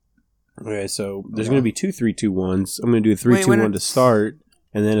Okay, so there's going to be 2 3 2 1s. I'm going to do a 3 2 1 to start,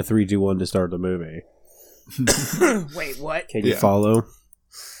 and then a 3 2 1 to start the movie. Wait, what? Can you follow?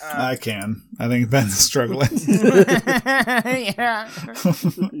 I can. I think Ben's struggling. Yeah.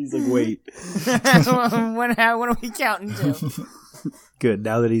 He's like, wait. What are we counting to? Good,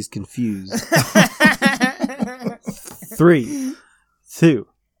 now that he's confused. 3 2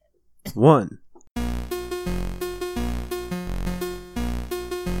 1.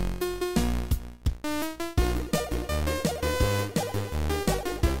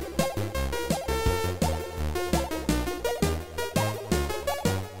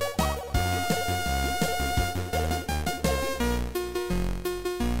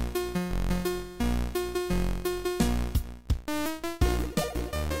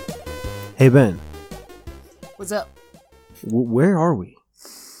 Hey, Ben. What's up? Where are we?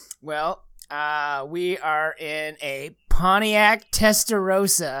 Well, we are in a Pontiac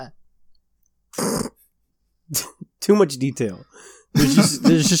Testarossa. Too much detail. There's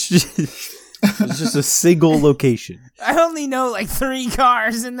just a single location. I only know like 3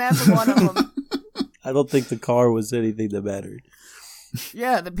 cars, and that's one of them. I don't think the car was anything that mattered.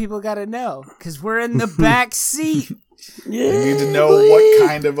 Yeah, the people got to know because we're in the back seat. Yeah, they need to know what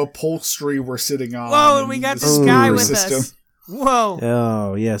kind of upholstery we're sitting on. Whoa, and we got this guy with system. us. Whoa.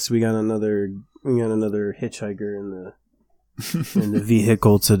 Oh yes, we got another hitchhiker in the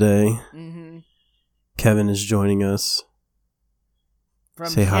vehicle today. Mm-hmm. Kevin is joining us.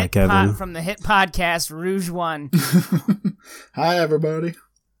 Say hi, hit Kevin. From the hit podcast Rouge One. Hi, everybody.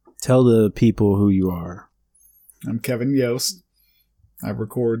 Tell the people who you are. I'm Kevin Yost. I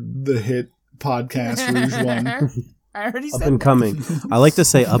record the hit podcast Rouge One. I already said Up and coming. I like to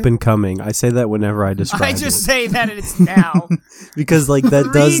say up and coming. I say that whenever I describe I just say that it's now. because like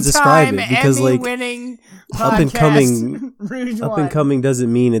that does describe it. Because like winning up and coming, Rouge up One. and coming doesn't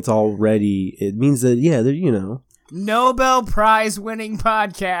mean it's already. It means that Nobel Prize winning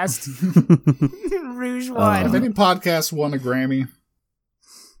podcast Rouge One. Have any podcasts won a Grammy?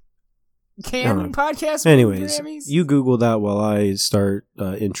 Can podcasts Anyways, win Grammys? you Google that while I start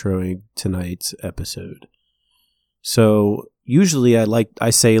introing tonight's episode. So usually I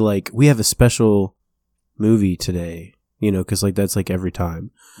say we have a special movie today, because that's like every time.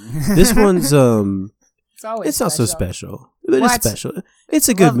 This one's it's not so special, but it's special. It's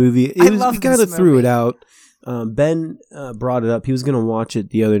a good movie. We kind of threw it out. Ben brought it up. He was gonna watch it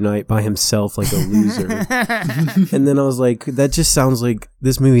the other night by himself, like a loser. And then I was like, that just sounds like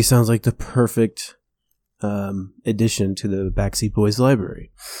this movie sounds like the perfect addition to the Backseat Boys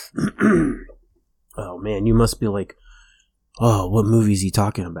library. Oh man, you must be like, oh, what movie is he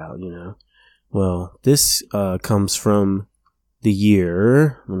talking about? Well, this comes from the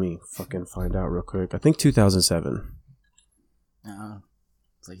year. Let me fucking find out real quick. I think 2007.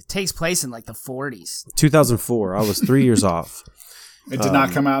 It's like it takes place in like the 40s. 2004. I was 3 years off. It did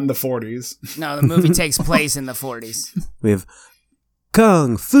not come out in the 40s. No, the movie takes place in the 40s. We have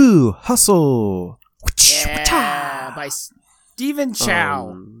Kung Fu Hustle. Yeah, by Stephen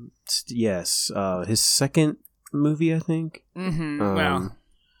Chow. Yes, his second movie, I think. Mm-hmm. Well,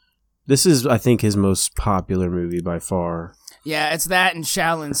 this is, I think, his most popular movie by far. Yeah, it's that and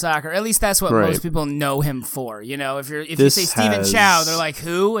Shaolin Soccer. At least that's what most people know him for. If you say Stephen Chow, they're like,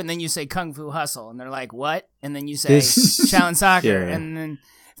 who? And then you say Kung Fu Hustle, and they're like, what? And then you say Shaolin Soccer, and then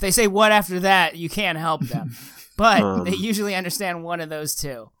if they say what after that, you can't help them. But they usually understand one of those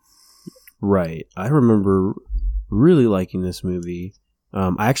two. Right. I remember really liking this movie.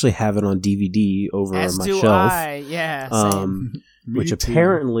 I actually have it on DVD over on my shelf. Yeah, same. Which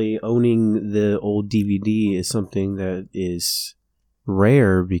apparently owning the old DVD is something that is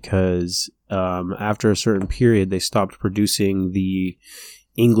rare because after a certain period they stopped producing the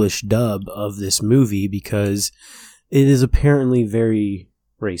English dub of this movie because it is apparently very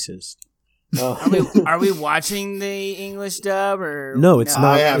racist. Are we watching the English dub or no? It's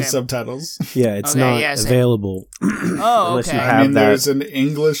not. I have subtitles. Yeah, it's not available. Oh, okay. I mean, there's an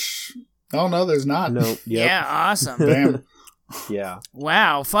English. Oh no, there's not. No. Yep. Yeah, awesome. Damn. Yeah.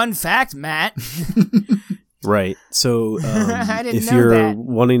 Wow. Fun fact, Matt. Right. So, I didn't if know you're that.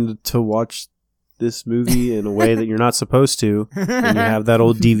 wanting to watch this movie in a way that you're not supposed to, and you have that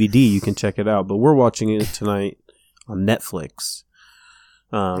old DVD, you can check it out. But we're watching it tonight on Netflix.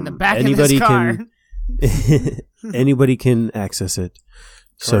 In the back of this car. Anybody can access it.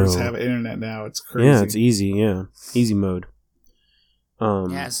 Cars have internet now. It's crazy. Yeah, it's easy. Yeah, easy mode.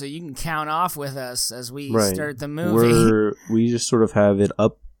 Yeah, so you can count off with us as we start the movie. We just sort of have it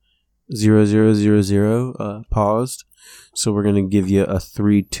up 0000 paused. So we're gonna give you a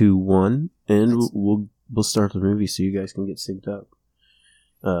 3, 2, 1, and we'll start the movie so you guys can get synced up.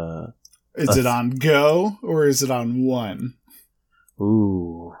 Is it on go or is it on one?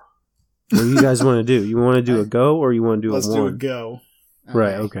 Ooh. What do you guys want to do? You want to do a go or you want to do Let's a one? do a go.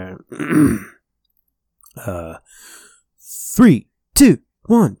 Right, okay. 3, 2,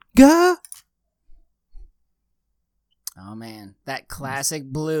 1, go! Oh, man. That classic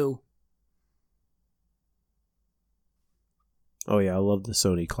blue. Oh, yeah, I love the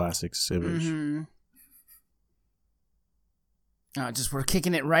Sony Classics image. Mm-hmm. Oh, we're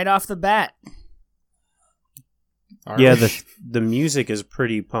kicking it right off the bat. Yeah, the music is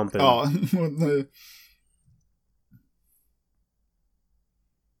pretty pumping. Oh,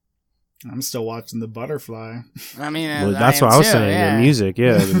 I'm still watching the butterfly. I mean, that's what I was saying.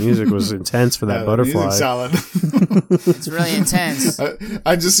 Yeah. The music was intense for that butterfly. Solid. It's really intense.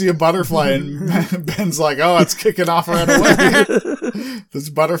 I just see a butterfly and Ben's like, "Oh, it's kicking off right away." This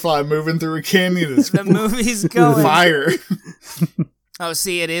butterfly moving through a canyon. The movie's going fire. Oh,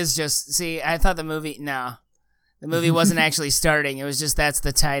 see, it is just. See, I thought the movie. No, the movie wasn't actually starting. It was just that's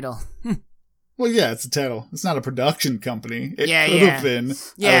the title. Well, yeah, it's a title. It's not a production company. It could have been.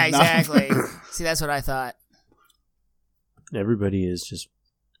 Yeah, exactly. See, that's what I thought. Everybody is just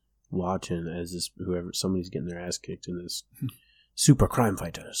watching as somebody's getting their ass kicked in this Super Crime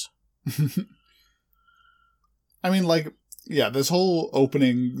Fighters. I mean, this whole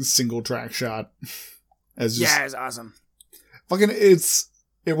opening single track shot. It's awesome. Fucking,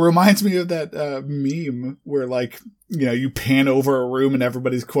 it reminds me of that meme where, you pan over a room and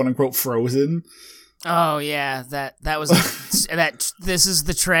everybody's quote unquote frozen. Oh yeah, that was that. This is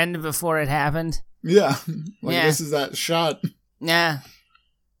the trend before it happened. Yeah, this is that shot. Yeah,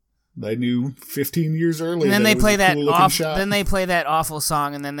 they knew 15 years earlier. And then they play that shot. Then they play that awful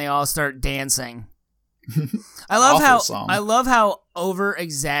song, and then they all start dancing. I love how over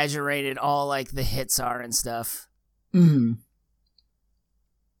exaggerated all the hits are and stuff. Mm-hmm.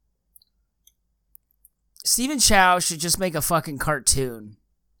 Stephen Chow should just make a fucking cartoon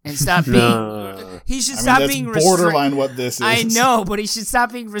and stop being. He should stop being borderline what this is. I know, but he should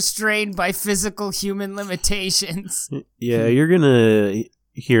stop being restrained by physical human limitations. Yeah, you're gonna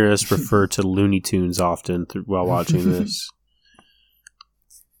hear us refer to Looney Tunes often while watching this.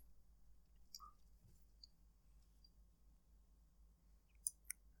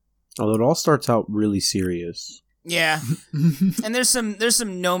 Although it all starts out really serious. Yeah, and there's some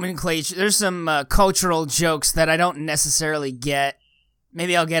nomenclature, there's some cultural jokes that I don't necessarily get.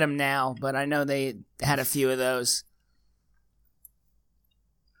 Maybe I'll get them now, but I know they had a few of those.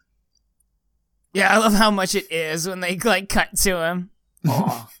 Yeah, I love how much it is when they cut to him.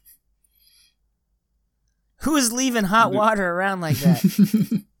 Oh. Who is leaving hot water around like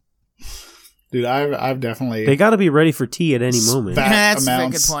that? Dude, I've definitely. They got to be ready for tea at any moment. That's a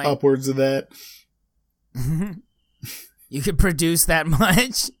good point. Upwards of that. You could produce that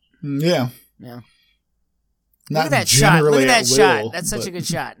much. Yeah. Look at that shot. Look at that shot. That's such a good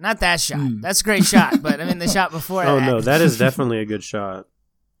shot. Not that shot. That's a great shot, but I mean the shot before that. Oh no, that is definitely a good shot.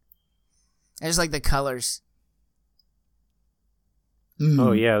 I just like the colors.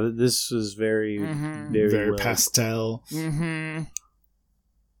 Oh yeah, this is very very pastel. Mm-hmm.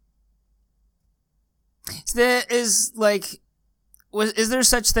 Is there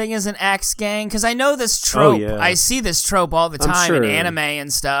such thing as an axe gang? Because I know this trope. Oh, yeah. I see this trope all the time in anime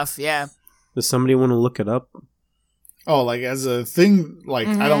and stuff. Yeah. Does somebody want to look it up? Oh, as a thing,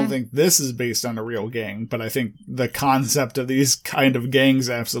 I don't think this is based on a real gang, but I think the concept of these kind of gangs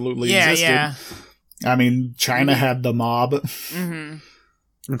absolutely existed. Yeah. I mean, China had the mob. Mm-hmm.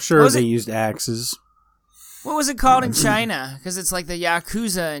 I'm sure they used axes. What was it called in China? Because it's like the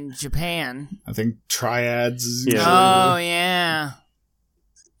Yakuza in Japan. I think triads. Oh, yeah.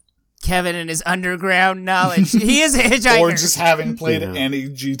 Kevin and his underground knowledge. He is a hitchhiker. Or just having played any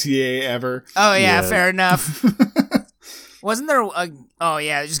GTA ever. Oh, yeah, fair enough. Wasn't there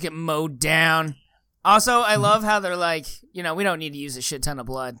they just get mowed down. Also, I love how they're we don't need to use a shit ton of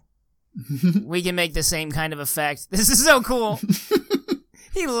blood. We can make the same kind of effect. This is so cool.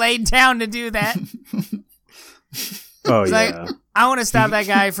 He laid down to do that. Oh, yeah. I want to stop that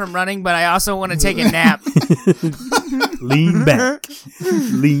guy from running, but I also want to take a nap. Lean back.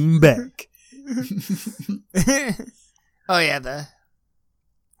 Lean back. Oh, yeah, the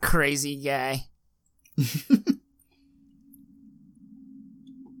crazy guy.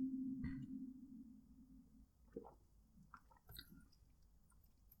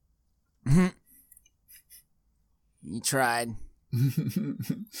 You tried.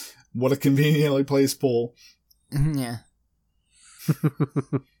 What a conveniently placed poll. Yeah.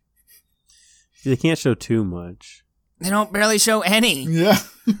 They can't show too much. They don't barely show any. Yeah.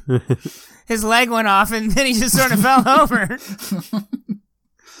 His leg went off and then he just sort of fell over.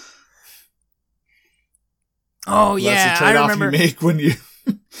 Oh yeah, that's the trade-off you make when you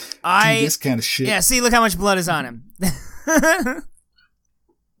do this kind of shit. Yeah, see, look how much blood is on him.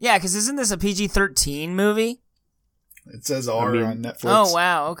 Yeah, because isn't this a PG-13 movie? It says R on Netflix. Oh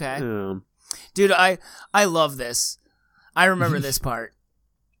wow, okay. Dude, I love this. I remember this part.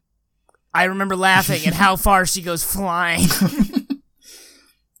 I remember laughing at how far she goes flying.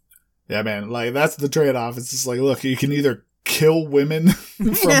 Yeah, man, like that's the trade-off. It's just like, look, you can either kill women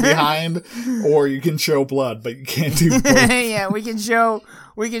from behind, or you can show blood, but you can't do both. Yeah, we can show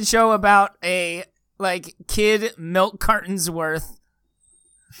about a kid milk cartons worth,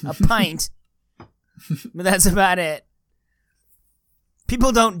 a pint, but that's about it.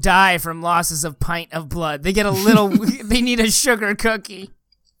 People don't die from losses of pint of blood. They get a little. They need a sugar cookie.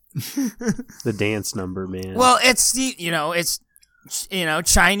 The dance number, man. Well, it's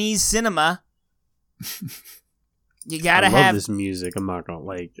Chinese cinema. You gotta have. I love this music. I'm not gonna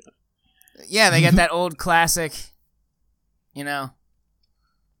like it. Yeah, they got that old classic. You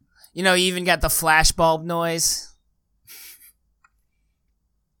you even got the flashbulb noise.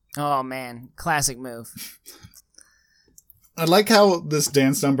 Oh man, classic move. I like how this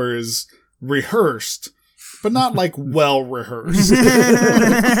dance number is rehearsed, but not well rehearsed.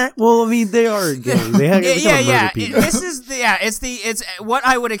 Well, I mean, they are a gang. They have people. It's what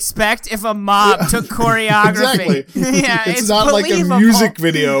I would expect if a mob took choreography. Exactly. Yeah, it's not like a music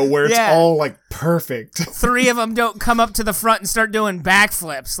video where it's all perfect. 3 of them don't come up to the front and start doing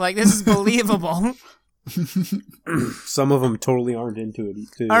backflips. This is believable. Some of them totally aren't into it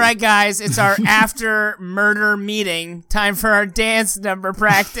too. All right, guys, it's our after murder meeting. Time for our dance number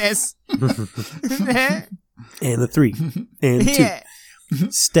practice. And a 3 and 2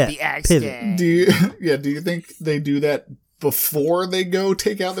 step the axe pivot. gang. Do you think they do that before they go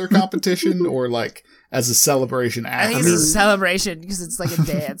take out their competition, or as a celebration after? I think it's a celebration because it's like a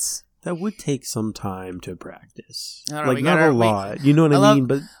dance. That would take some time to practice. I don't know, not a lot. You know what I mean?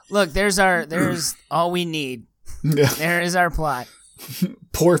 But look, there's all we need. Yeah. There is our plot.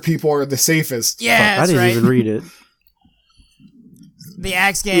 Poor people are the safest. Yeah, I didn't even read it. The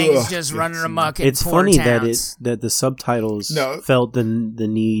Axe Gang is just running amok in It's poor funny towns. that the subtitles felt the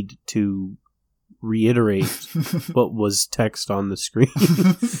need to reiterate what was text on the screen.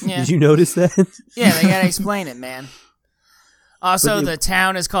 Yeah. Did you notice that? Yeah, they gotta explain it, man. Also, the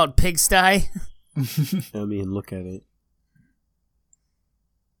town is called Pigsty. I mean, look at it.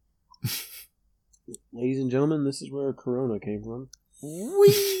 Ladies and gentlemen, this is where Corona came from.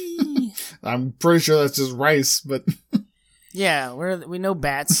 Whee! I'm pretty sure that's just rice, but... Yeah, we know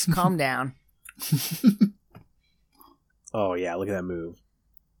bats. Calm down. Oh, yeah, look at that move.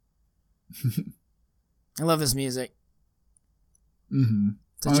 I love this music. Mm-hmm.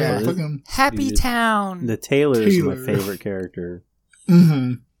 Happy Town. The Taylor is my favorite character.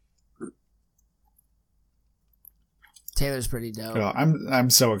 Mm-hmm. Taylor's pretty dope. Oh,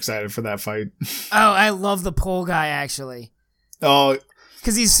 I'm so excited for that fight. Oh, I love the pole guy actually. Oh,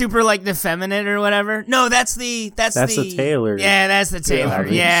 because he's super effeminate or whatever. No, that's the Taylor. Yeah, that's the Taylor.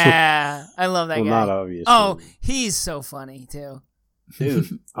 Yeah, I love that guy. Not obvious. Oh, he's so funny too. Dude,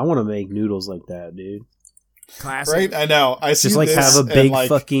 I want to make noodles like that, dude. Classic. Right? I know. I see just have a big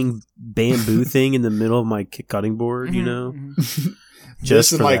fucking bamboo thing in the middle of my cutting board, you know?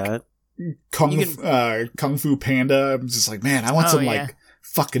 Just for that. Kung Fu Panda. I'm just man, I want some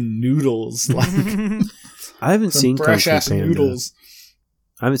fucking noodles. I haven't seen Kung Fu Panda. Noodles.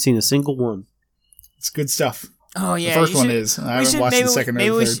 I haven't seen a single one. It's good stuff. Oh yeah, the first one is. I haven't watched the second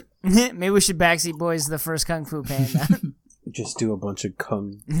or the third. Maybe we should Backseat Boys the first Kung Fu Panda. Just do a bunch of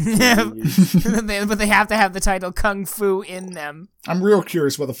kung. But they have to have the title Kung Fu in them. I'm real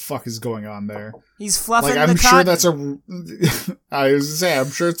curious what the fuck is going on there. He's fluffing I'm the sure cotton. that's I was gonna say, I'm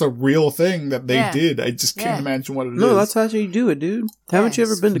sure it's a real thing that they did. I just can't imagine what it is. No, that's how you do it, dude. Haven't you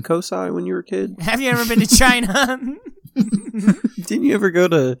ever been to Kosai when you were a kid? Have you ever been to China? Didn't you ever go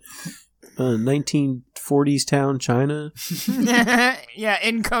to 1940s town China? Yeah,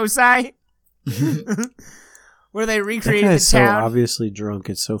 in Kosai. Where they recreated that guy's the town. So obviously drunk.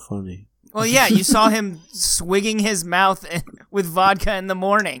 It's so funny. Well, yeah, you saw him swigging his mouth with vodka in the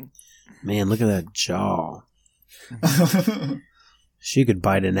morning. Man, look at that jaw. She could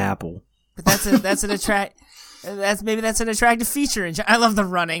bite an apple. But that's an attractive feature. I love the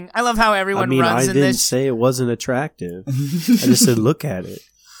running. I love how everyone runs in this. I didn't say it wasn't attractive. I just said look at it.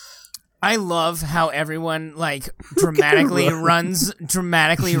 I love how everyone dramatically runs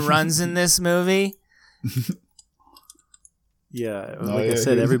in this movie. Yeah, I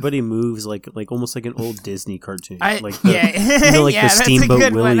said, everybody moves like almost like an old Disney cartoon. The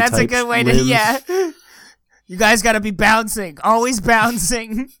Steamboat Willie That's a good way to. Yeah, You guys got to be bouncing, always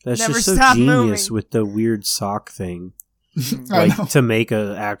bouncing. That's Never just so stop genius moving. with the weird sock thing, like to make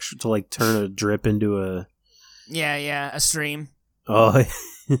to like turn a drip into a a stream. Oh,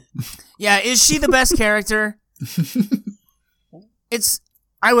 yeah. Is she the best character?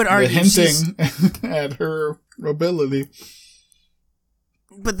 I would argue hinting at her ability.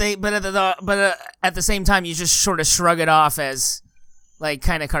 But at the same time, you just sort of shrug it off as like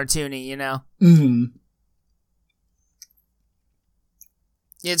kind of cartoony, you know? Mm-hmm.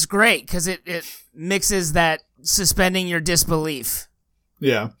 It's great because it mixes that suspending your disbelief.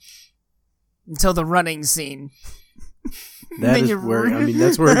 Yeah. Until the running scene. That is where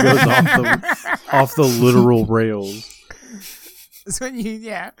that's where it goes off the literal rails. That's when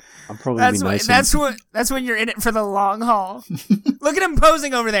I'm probably that's when you're in it for the long haul. Look at him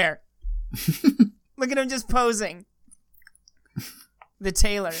posing over there. Look at him just posing. The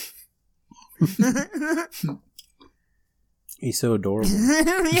tailor. He's so adorable.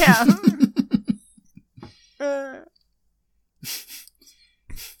 Yeah.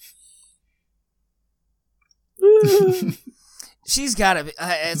 She's gotta be.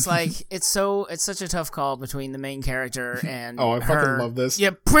 It's like it's such a tough call between the main character and. Oh, I fucking love this.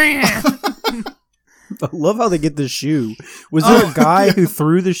 Yeah. I love how they get the shoe. Was there a guy who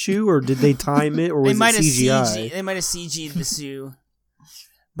threw the shoe, or did they time it, or was it CGI? They might have CG'd the shoe.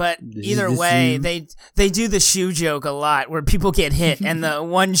 But either way, they do the shoe joke a lot, where people get hit and the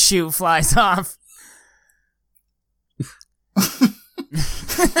one shoe flies off.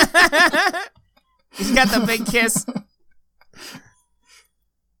 He's got the big kiss.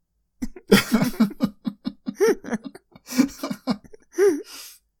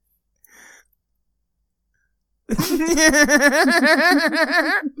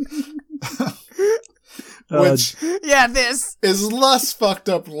 Which this is less fucked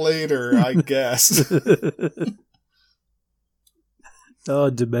up later, I guess. Oh,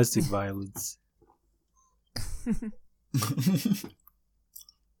 domestic violence.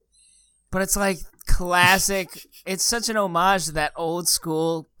 But it's like classic. It's such an homage to that old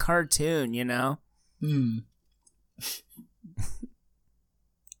school cartoon, you know?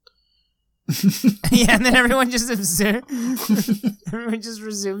 Yeah, and then everyone just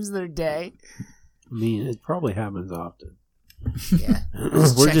resumes their day. I mean, it probably happens often. Yeah.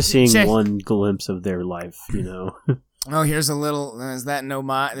 We're just seeing one glimpse of their life, you know? Oh, here's a little... Is that an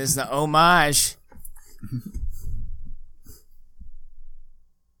homage? This is the homage.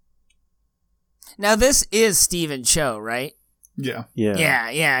 Now, this is Stephen Chow, right? Yeah.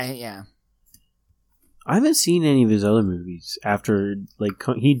 Yeah. I haven't seen any of his other movies after, like,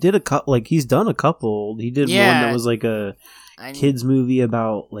 he did he's done a couple. He did one that was like a kids movie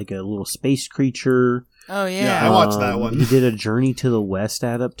about like a little space creature. Oh, yeah. Yeah, I watched that one. He did a Journey to the West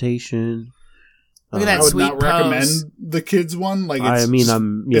adaptation. Look at that I would sweet not recommend the kids one. Like, it's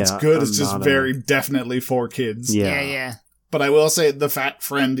it's good. It's just very definitely for kids. Yeah. But I will say the fat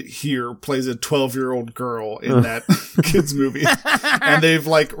friend here plays a 12-year-old girl in that kids movie, and they've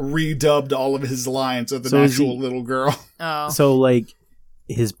like redubbed all of his lines with an actual little girl. Oh, so like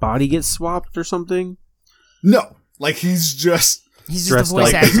his body gets swapped or something? No, like he's just a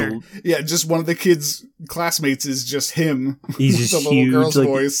voice actor. Yeah, just one of the kids' classmates is just him. He's just the little huge, girl's like,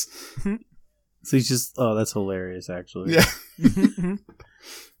 voice. So he's just that's hilarious, actually. Yeah.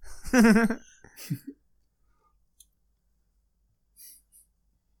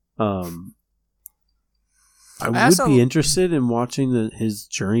 I would be interested in watching his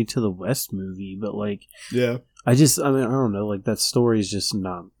Journey to the West movie, but like, yeah, I don't know, like that story is just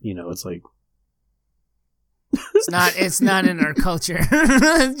not, it's like, it's not in our culture.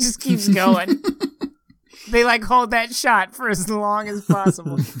 It just keeps going. They like hold that shot for as long as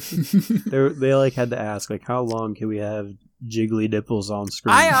possible. They like had to ask, like, how long can we have jiggly nipples on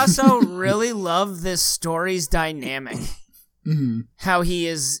screen? I also really love this story's dynamic. Mm-hmm. How he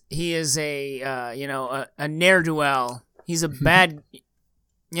is a a ne'er-do-well. He's a bad,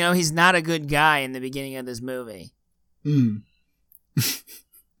 he's not a good guy in the beginning of this movie. Mm.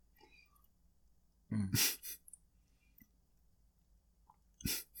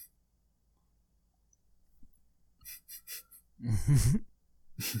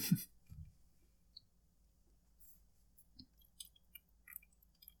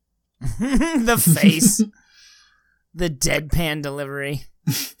 The face. The deadpan delivery.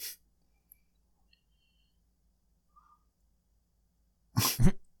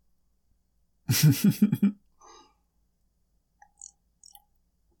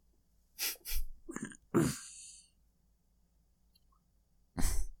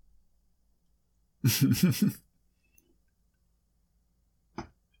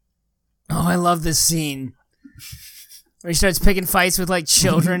 Oh, I love this scene. Where he starts picking fights with like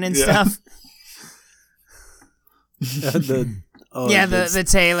children and stuff. The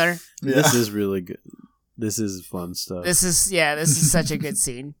tailor. Yeah. This is really good. This is fun stuff. This is such a good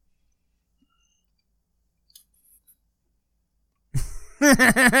scene.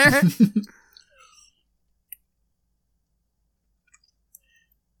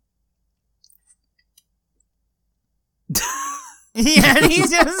 Yeah,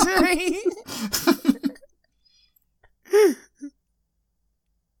 he's just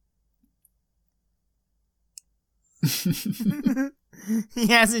he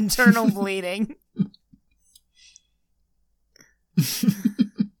has internal bleeding.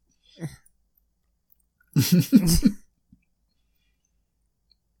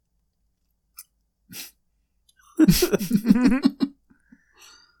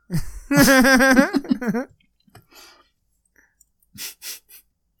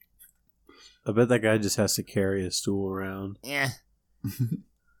 I bet that guy just has to carry a stool around. Yeah.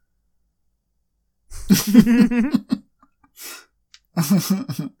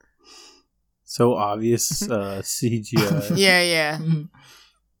 So obvious CGI. Yeah.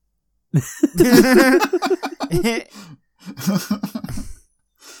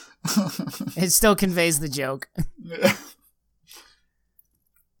 It still conveys the joke.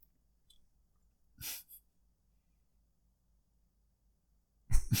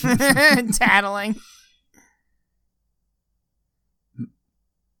 Tattling.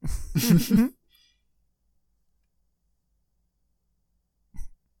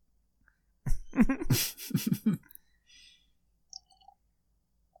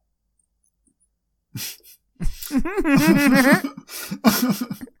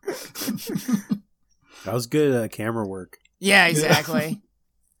 That was good camera work. Yeah, exactly.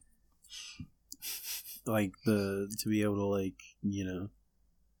 Like to be able to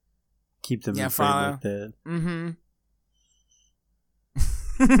keep them in frame like that.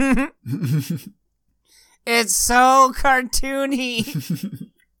 It's so cartoony.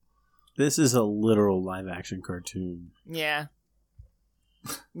 This is a literal live action cartoon. Yeah.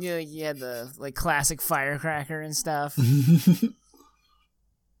 You had the classic firecracker and stuff.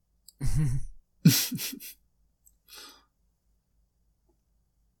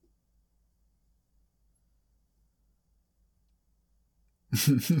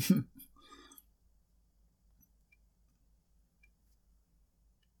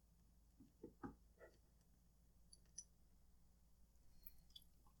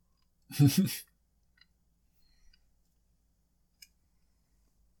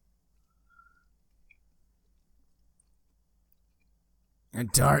 A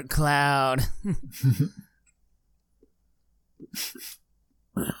dark cloud.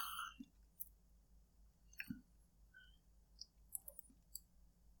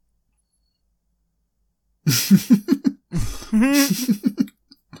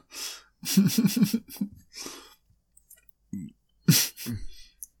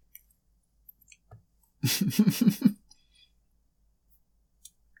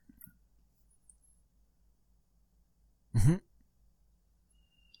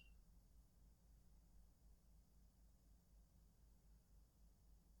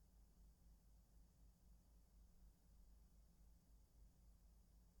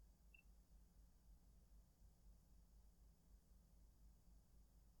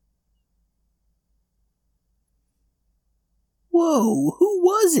 Whoa, who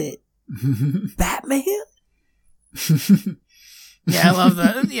was it? Batman? Yeah, I love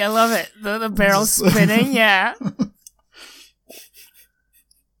I love it. The barrel spinning, yeah.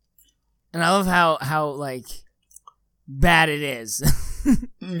 And I love how bad it is.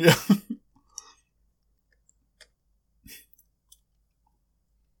 Yeah.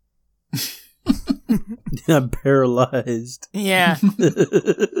 I'm paralyzed. Yeah.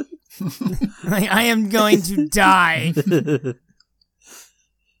 I am going to die.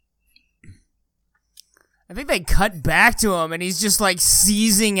 I think they cut back to him and he's just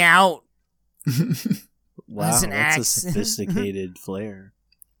seizing out. Wow, that's a sophisticated flare.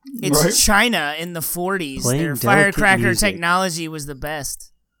 It's right? China in the 40s. Their firecracker technology was the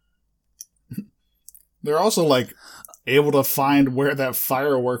best. They're also able to find where that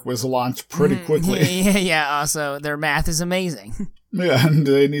firework was launched pretty quickly. Yeah. Also, their math is amazing. Yeah, and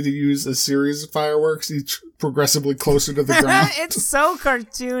they need to use a series of fireworks, each progressively closer to the ground. It's so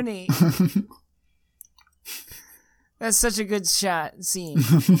cartoony. That's such a good scene.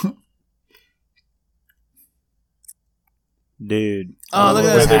 Dude. Oh, look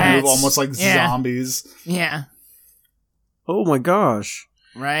at those hats. They move almost like zombies. Yeah. Oh my gosh.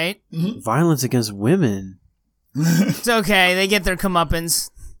 Right? Mm-hmm. Violence against women. It's okay. They get their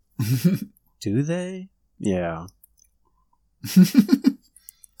comeuppance. Do they? Yeah.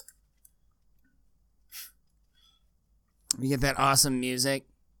 You get that awesome music.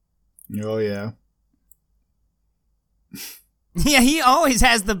 Oh, yeah. Yeah, he always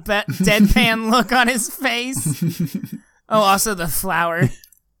has the deadpan look on his face. Oh, also the flower.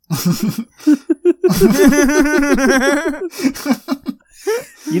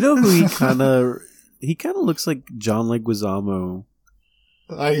 You know who he kind of looks like? John Leguizamo.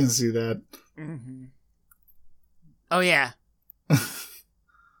 I can see that. Mm-hmm. Oh, yeah.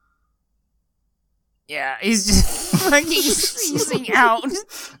 Yeah, he's just like he's squeezing out.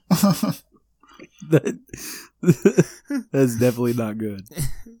 That's definitely not good.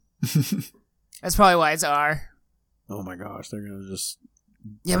 That's probably why it's R. Oh my gosh, they're gonna just.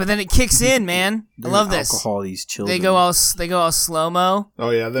 Yeah, but then it kicks in, man. I love this. Alcohol these children. They go all slow mo. Oh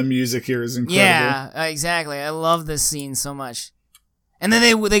yeah, the music here is incredible. Yeah, exactly. I love this scene so much. And then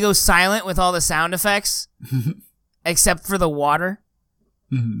they go silent with all the sound effects, except for the water.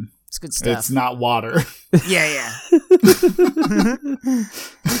 Mm-hmm. It's good stuff. It's not water. Yeah.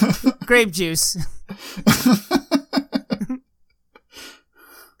 Grape juice.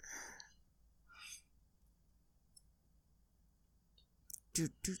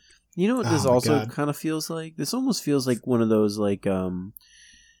 You know what this also kind of feels like? This almost feels like one of those like a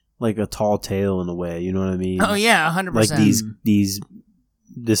Tall Tale in a way. You know what I mean? Oh yeah, 100%. Like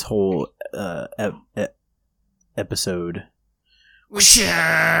this whole episode.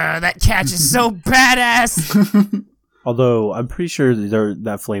 That catch is so badass. Although I'm pretty sure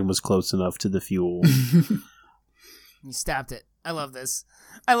that flame was close enough to the fuel. You stopped it. I love this.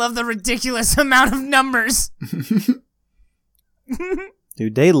 I love the ridiculous amount of numbers.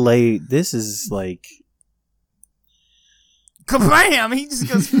 Dude, this is like... Kablam! He just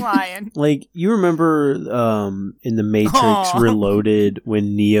goes flying. Like, you remember in The Matrix Reloaded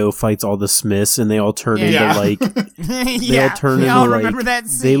when Neo fights all the Smiths and they all turn into like... They all turn into like... That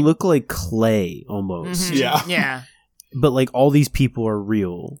scene. They look like clay almost. Mm-hmm. Yeah. But like all these people are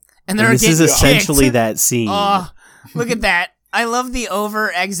real. And this is essentially kicked. That scene. Oh, look at that. I love the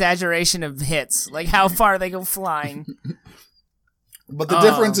over-exaggeration of hits. Like how far they go flying. But the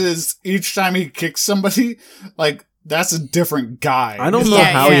difference is each time he kicks somebody, like... That's a different guy. I don't know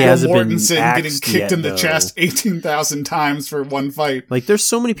how he hasn't been axed getting kicked in the though. chest 18,000 times for one fight. Like, there's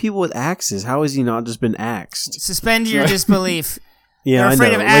so many people with axes. How has he not just been axed? Suspend your disbelief. Yeah, I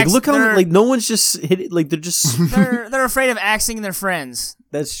know. Like, look how like no one's just hit it. Like they're just they're afraid of axing their friends.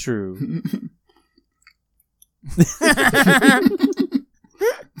 That's true.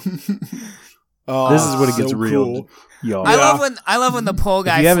 Oh, this is when it gets so real, cool. y'all. I love when the pole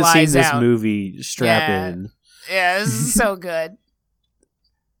guy. If you haven't flies seen this out. movie, strap in. Yeah, this is so good.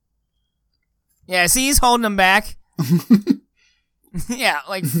 Yeah, see, he's holding him back. Yeah,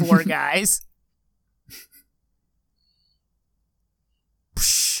 like 4 guys.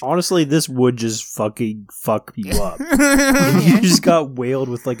 Honestly, this would just fucking fuck you up. You just got whaled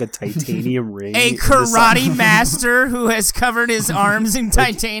with like a titanium ring. A karate master who has covered his arms in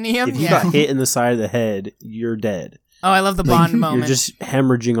titanium. If you got hit in the side of the head, you're dead. Oh, I love the Bond moment. You're just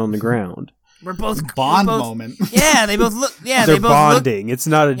hemorrhaging on the ground. We're both moment. Yeah, they both look. Yeah, they're they both bonding. It's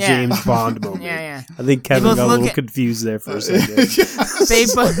not a James Bond moment. Yeah. I think Kevin got a little confused there for a second.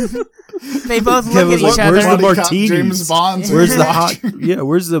 They both look at each other. Where's the martinis? James Bond. Where's the hot? Yeah,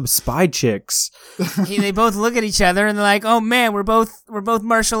 where's the spy chicks? They both look at each other and they're like, "Oh man, we're both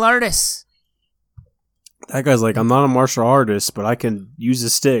martial artists." That guy's like, "I'm not a martial artist, but I can use a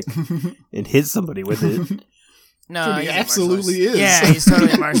stick and hit somebody with it." No, he absolutely is. Yeah, he's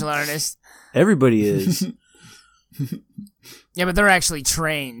totally a martial artist. Everybody is. Yeah, but they're actually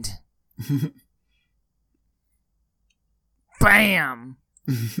trained. Bam!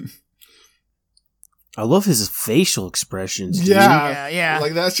 I love his facial expressions. Dude. Yeah.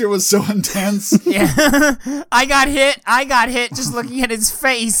 Like that shit was so intense. Yeah. I got hit just looking at his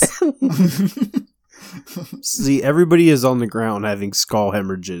face. See, everybody is on the ground having skull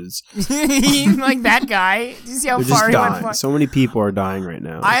hemorrhages. Like that guy. Do you see how They're far just he dying. went? So many people are dying right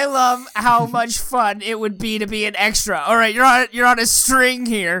now. I love how much fun it would be to be an extra. All right, you're on a string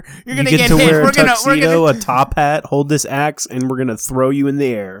here. You're gonna get to hit. wear We're a tuxedo, gonna a top hat, hold this axe, and we're gonna throw you in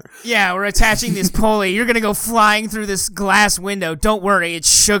the air. Yeah, we're attaching this pulley. You're gonna go flying through this glass window. Don't worry, it's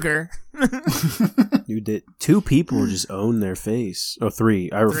sugar. You did. 2 people just own their face. Oh, 3.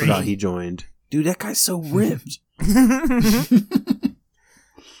 I forgot he joined. Dude, that guy's so ripped. I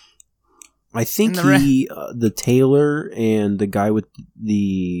think the tailor and the guy with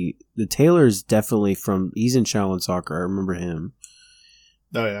the tailor is definitely he's in Shaolin Soccer. I remember him.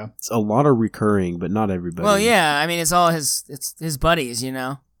 Oh yeah, it's a lot of recurring, but not everybody. Well, yeah, I mean it's all his buddies, you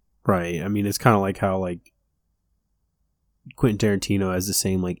know. Right. I mean it's kind of like how like Quentin Tarantino has the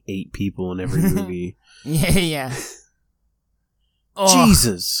same like 8 people in every movie. Yeah. Oh.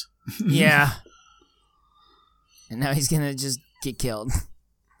 Jesus. Yeah. And now he's gonna just get killed.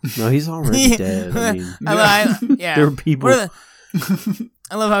 No, he's already dead. I mean, yeah. There are people.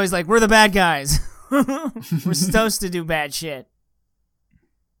 I love how he's like, we're the bad guys. We're supposed to do bad shit.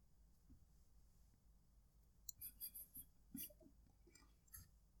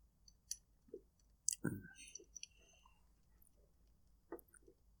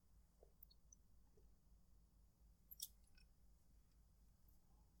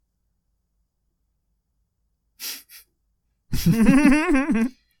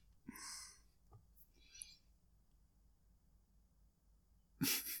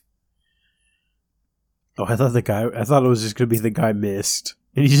 Oh, I thought it was just gonna be the guy missed,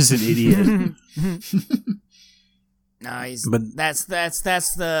 and he's just an idiot. No, that's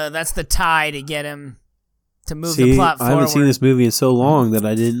the tie to get him to move the plot forward. I haven't seen this movie in so long that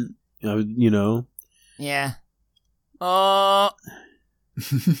I didn't, Yeah. Oh.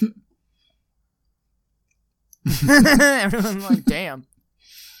 Everyone's like, damn.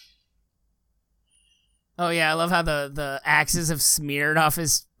 Oh yeah, I love how the axes have smeared off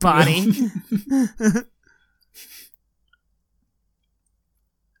his body.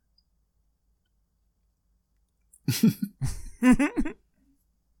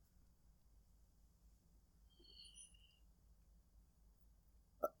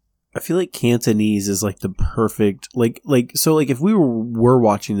 I feel like Cantonese is like the perfect so if we were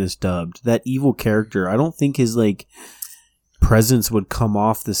watching this dubbed, that evil character, I don't think his like presence would come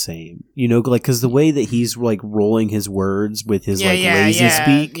off the same, because the way that he's like rolling his words with his lazy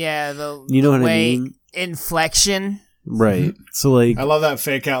speak, you know what I mean, inflection, right? So like, I love that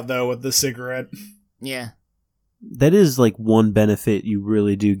fake out though with the cigarette. Yeah, that is like one benefit you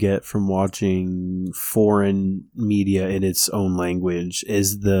really do get from watching foreign media in its own language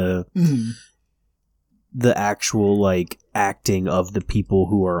is the actual like acting of the people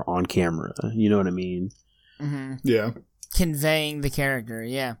who are on camera. You know what I mean? Mm-hmm. Yeah. Conveying the character,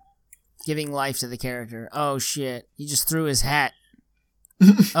 yeah. Giving life to the character. Oh shit, he just threw his hat.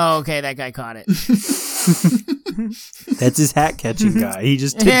 Oh, okay, that guy caught it. That's his hat catching guy. He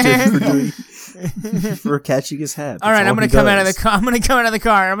just tipped him for catching his hat. That's all right, I'm gonna come out of the car.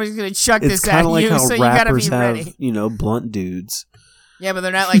 I'm just gonna chuck this at like you. How so you gotta be rappers ready. have, blunt dudes. Yeah, but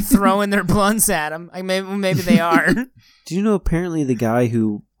they're not like throwing their blunts at him. Like maybe they are. Do you know? Apparently, the guy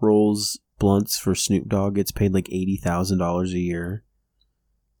who rolls blunts for Snoop Dogg gets paid like $80,000 a year.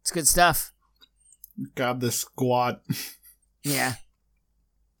 It's good stuff. God, this squat. Yeah.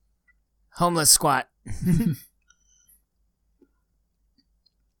 Homeless squat.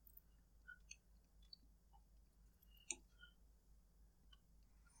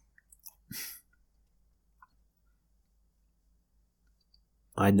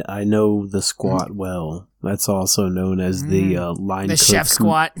 I know the squat well. That's also known as the line cook. The chef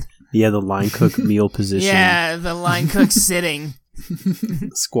squat. Yeah, the line cook meal position. Yeah, the line cook sitting.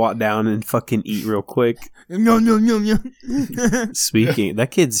 Squat down and fucking eat real quick. No. Speaking,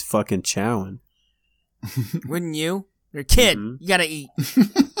 that kid's fucking chowing. Wouldn't you? You're a kid. Mm-hmm. You gotta eat.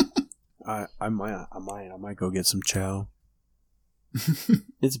 I might go get some chow.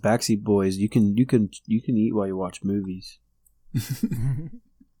 It's Backseat Boys. You can eat while you watch movies.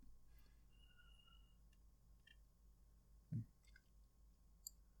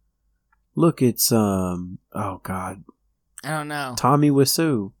 Look, it's oh god, I don't know. Tommy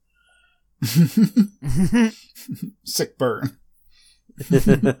Wiseau. Sick burn.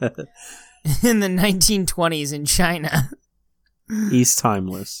 In the 1920s in China. He's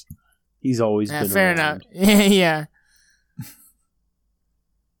timeless. He's always been fair around. Enough. Yeah.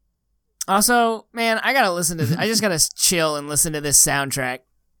 Also, man, I gotta listen to this. I just gotta chill and listen to this soundtrack.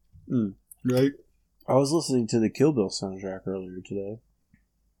 Right? I was listening to the Kill Bill soundtrack earlier today.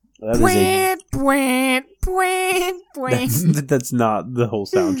 That's not the whole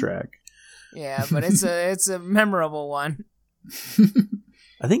soundtrack. Yeah, but it's a memorable one.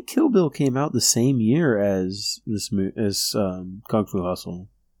 I think Kill Bill came out the same year as Kung Fu Hustle.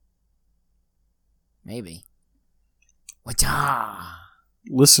 Maybe. Wata.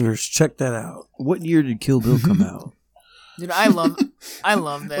 Listeners, check that out. What year did Kill Bill come out? Dude, I love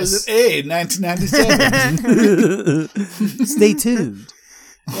this. Was it 1997? Stay tuned.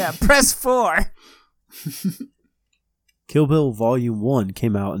 Yeah, press 4. Kill Bill Volume 1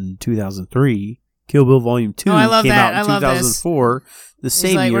 came out in 2003. Kill Bill Volume 2 came out in 2004, the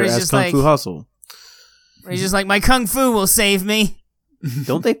same year as Kung Fu Hustle. Where he's just like, my Kung Fu will save me.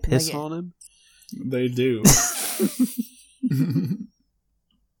 Don't they piss on him? They do.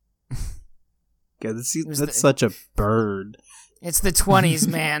 God, that's such a bird. It's the 20s,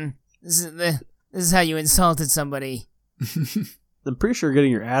 man. This is how you insulted somebody. I'm pretty sure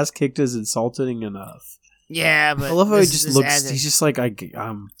getting your ass kicked is insulting enough. Yeah, but I love how he just looks. He's just like,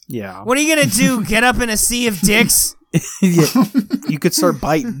 yeah. What are you gonna do? Get up in a sea of dicks? Yeah, you could start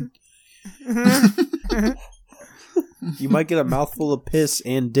biting. You might get a mouthful of piss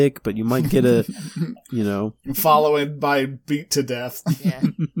and dick, but you might get a, followed by beat to death. Yeah.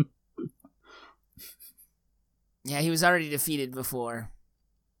 Yeah, he was already defeated before.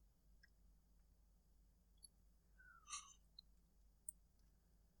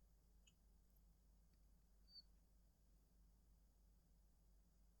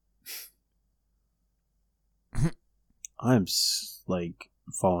 I'm like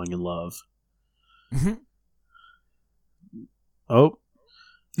falling in love. Oh.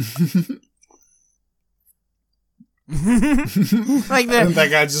 Like that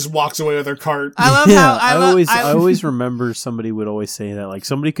guy just walks away with her cart. I love how I always remember somebody would always say that, like,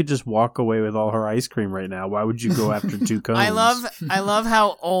 somebody could just walk away with all her ice cream right now. Why would you go after 2 cones? I love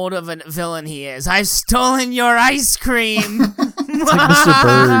how old of a villain he is. I've stolen your ice cream. It's like Mr.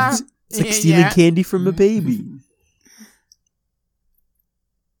 Burns. It's like stealing candy from a baby.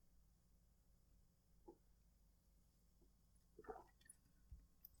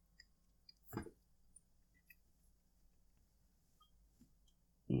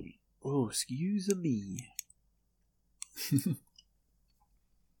 Oh, excuse me.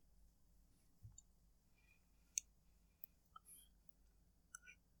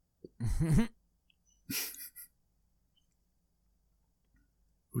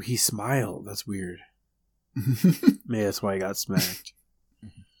 He smiled. That's weird. Maybe that's why he got smacked.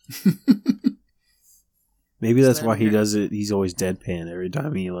 Maybe that's why he does it. He's always deadpan every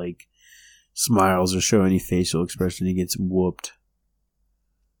time he like smiles or show any facial expression. He gets whooped.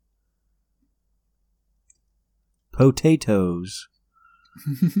 Potatoes.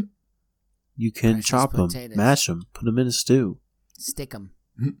 You can Precious chop them, potatoes. mash them, put them in a stew. Stick them.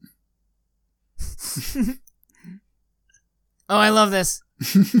 Oh, I love this.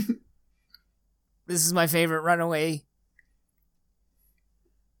 This is my favorite runaway.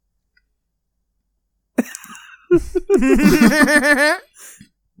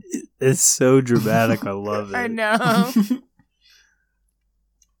 It's so dramatic. I love it. I know.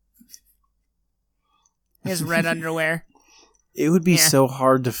 His red underwear. It would be so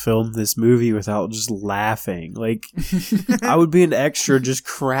hard to film this movie without just laughing. Like, I would be an extra just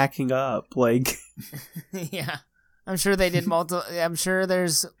cracking up. Like, yeah. I'm sure they did multiple. I'm sure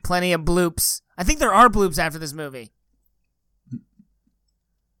there's plenty of bloops. I think there are bloops after this movie.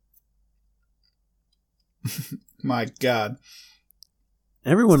 My God.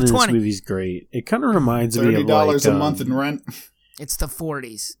 Everyone in this movie's great. It kind of reminds me of like $30 a month in rent. It's the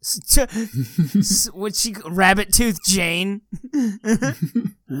 40s. What's she? Rabbit Tooth Jane.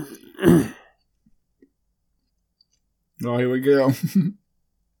 Oh, here we go.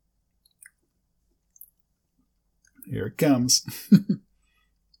 Here it comes.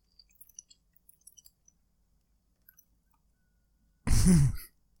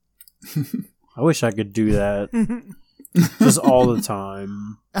 I wish I could do that. Just all the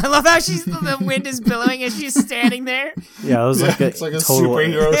time. I love how the wind is billowing and she's standing there. Yeah, it was like it's like a total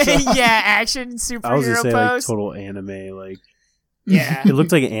superhero shot. Yeah, action superhero I was gonna say pose. like total anime, like yeah. It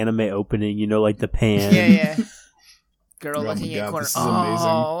looked like an anime opening, you know, like the pan. Yeah. Girl looking at corner. This is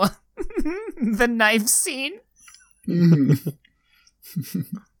amazing. The knife scene.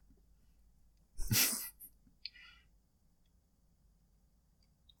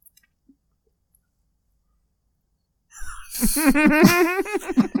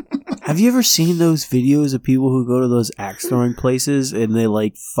 Have you ever seen those videos of people who go to those axe throwing places and they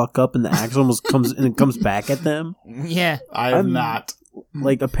like fuck up and the axe almost comes back at them? Yeah. I have not.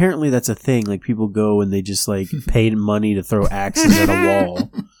 Like, apparently that's a thing. Like, people go and they just like paid money to throw axes at a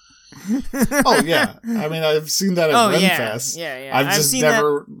wall. Oh yeah, I mean I've seen that at Renfest. Yeah. I've just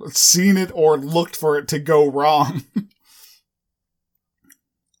never seen it or looked for it to go wrong.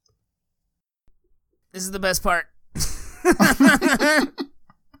 This is the best part.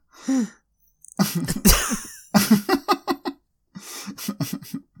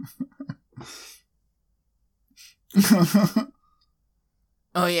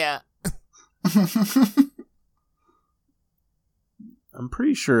 Oh yeah. I'm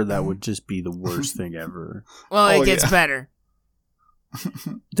pretty sure that would just be the worst thing ever. Well, it gets better.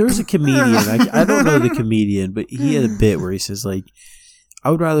 There's a comedian. I don't know the comedian, but he had a bit where he says like,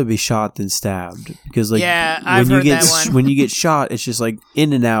 "I would rather be shot than stabbed," because like I've heard that one. When you get shot, it's just like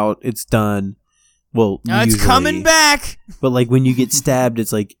in and out. It's done. Well, it's coming back. But like when you get stabbed,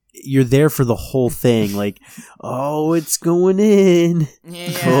 it's like you're there for the whole thing. Like, oh, it's going in.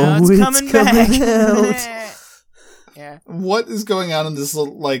 Yeah, it's coming back. Out. Yeah. What is going on in this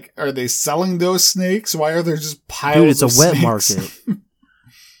little, like, are they selling those snakes? Why are there just piles of snakes? Dude, it's a wet snakes? market.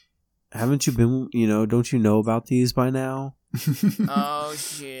 Haven't you been, don't you know about these by now? Oh,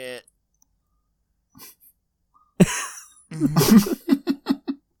 shit.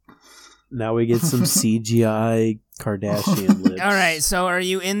 Now we get some CGI Kardashian lips. All right, so are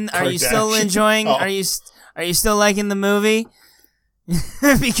you still enjoying, are you still liking the movie?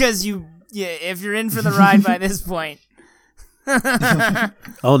 Because if you're in for the ride by this point.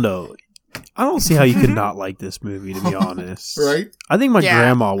 Oh no. I don't see how you could not like this movie, to be honest. Right? I think my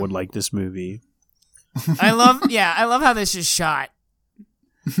grandma would like this movie. I love how this is shot.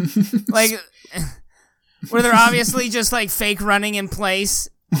 Like, where they're obviously just like fake running in place.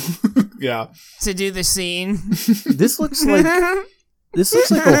 Yeah. To do the scene. This looks like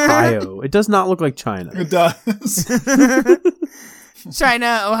Ohio. It does not look like China. It does.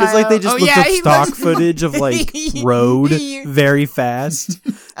 China, Ohio. It's like they just looked up stock footage of like road very fast.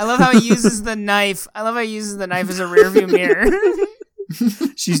 I love how he uses the knife. as a rearview mirror.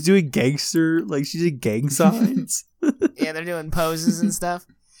 She's doing gangster, like she's in gang signs. Yeah, they're doing poses and stuff.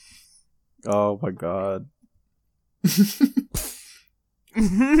 Oh my god.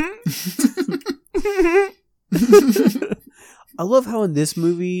 I love how in this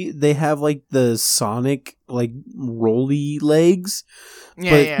movie they have like the Sonic like rolly legs.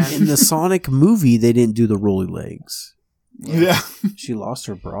 But in the Sonic movie they didn't do the rolly legs. Yeah. She lost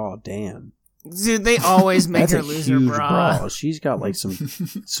her bra, damn. Dude, they always make her lose her bra. She's got like some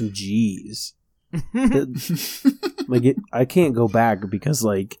G's. Like I can't go back because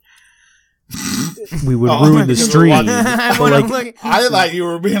like we would ruin the stream. I thought you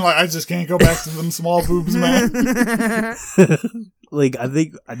were being like, I just can't go back to them small boobs, man. Like, I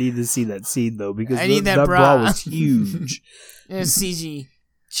think I need to see that scene though because that bra was huge. It's CG.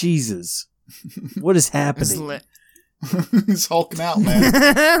 Jesus, what is happening? He's hulking out, man.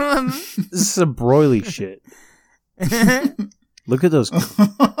 This is some broily shit. Look at those.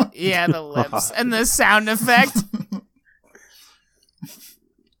 Yeah, the lips and the sound effect.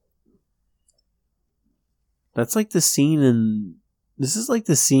 That's like the scene in. This is like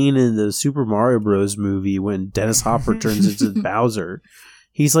the scene in the Super Mario Bros. Movie when Dennis Hopper turns into Bowser.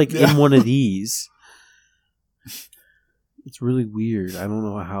 He's like in one of these. It's really weird. I don't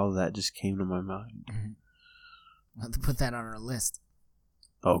know how that just came to my mind. We'll have to put that on our list.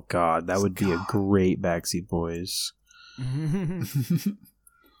 Oh god, that would be a great Backseat Boys. I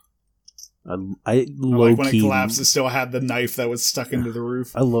like when it collapsed, it still had the knife that was stuck into the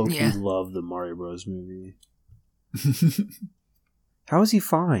roof. I low-key love the Mario Bros. Movie. How is he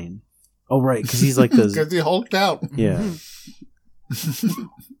fine? Oh, right, because he's like because he hulked out. Yeah.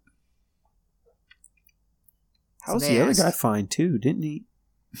 How's the other guy fine too? Didn't he?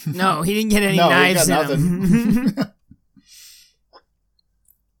 No, he didn't get any knives in him.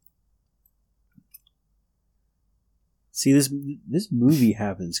 See, this movie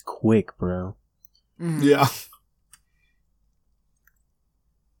happens quick, bro. Yeah.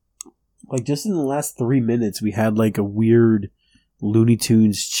 Like, just in the last 3 minutes, we had, like, a weird Looney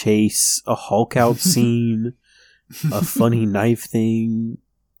Tunes chase, a Hulk out scene, a funny knife thing.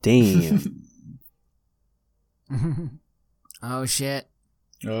 Damn. Oh, shit.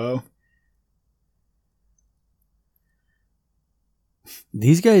 Oh.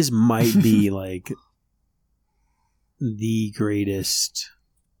 These guys might be, like, the greatest,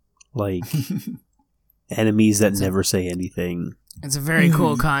 like, enemies that never say anything. It's a very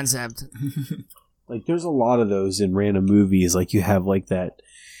cool concept. Like, there's a lot of those in random movies. Like, you have, like, that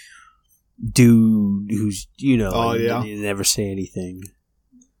dude who's, you never say anything.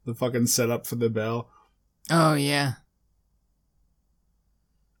 The fucking setup for the bell. Oh, yeah.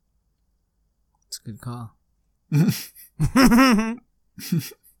 It's a good call.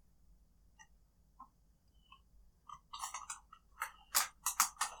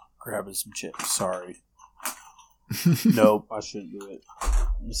 Grabbing some chips. Sorry. Nope, I shouldn't do it.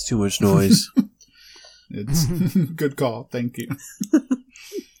 It's too much noise. It's good call. Thank you.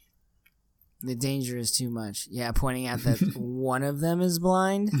 The danger is too much. Yeah, pointing out that one of them is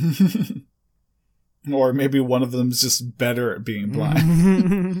blind. Or maybe one of them is just better at being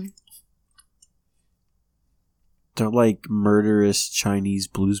blind. They're like murderous Chinese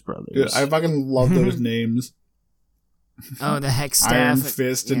Blues Brothers. Yeah, I fucking love those names. Oh, the Hex Staff. Iron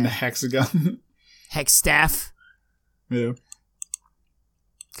Fist and the Hexagon. Hex Staff. Yeah.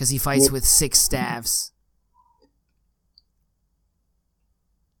 Because he fights with 6 staffs.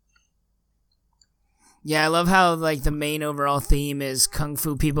 Yeah, I love how like the main overall theme is kung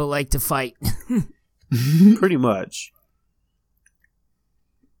fu people like to fight. Pretty much.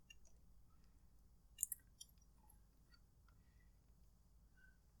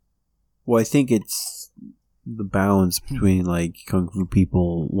 Well, I think it's the balance between like kung fu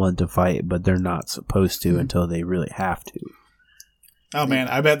people want to fight, but they're not supposed to until they really have to. Oh man,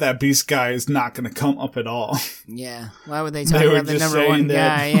 I bet that beast guy is not going to come up at all. Yeah, why would they talk about the number one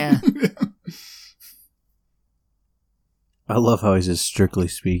guy? Yeah. I love how he says, strictly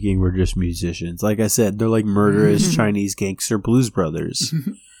speaking, we're just musicians. Like I said, they're like murderous Chinese gangster blues brothers.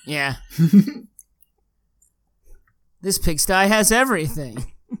 Yeah. This pigsty has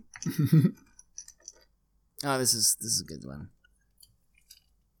everything. Oh, this is a good one.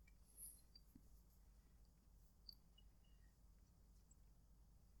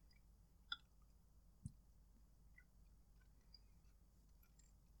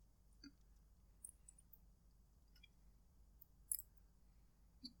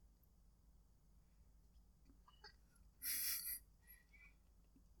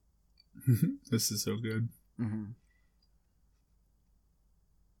 This is so good.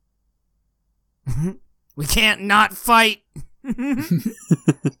 We can't not fight. It's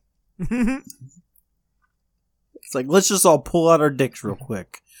like, let's just all pull out our dicks real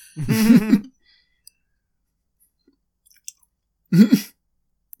quick.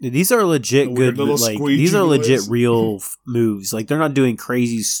 These are legit good. Like these are legit real moves. Like they're not doing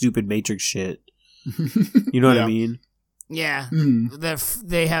crazy, stupid Matrix shit. You know what I mean? Yeah,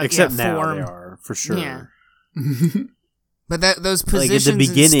 they have except now they are for sure. Yeah, but those positions like at the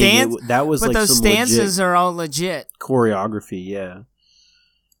beginning, that was but like those some stances are all legit choreography. Yeah,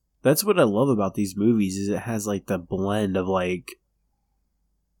 that's what I love about these movies is it has like the blend of like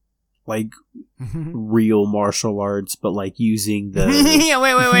real martial arts, but like using the yeah.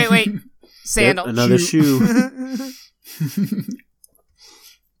 Wait. Sandal. Yep, another shoe.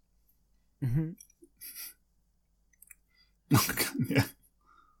 Oh, God, yeah.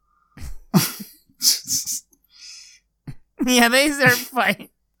 Yeah, they start fighting.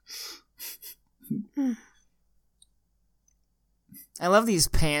 I love these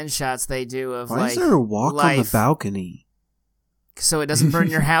pan shots they do of Why is there a walk on the balcony? So it doesn't burn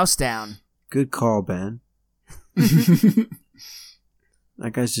your house down. Good call, Ben. That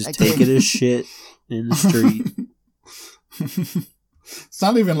guy's just taking his shit in the street. It's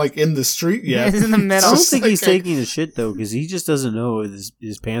not even like in the street yet. It's in the middle. I don't think he's taking his shit though, because he just doesn't know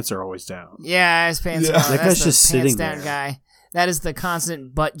his pants are always down. Yeah, his pants are down. That guy's just sitting down there. Guy. That is the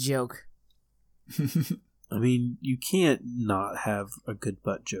constant butt joke. I mean, you can't not have a good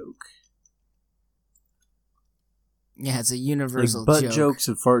butt joke. Yeah, it's a universal butt joke. Jokes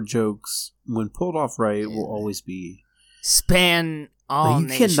and fart jokes, when pulled off right, will always be span all you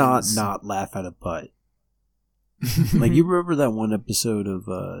nations. Cannot not laugh at a butt. Like, you remember that one episode of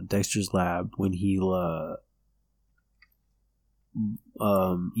Dexter's Lab when he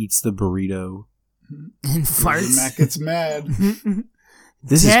eats the burrito and farts? Mac gets mad.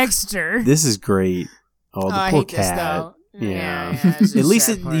 Dexter. This is great. Oh, the poor cat. Yeah. At least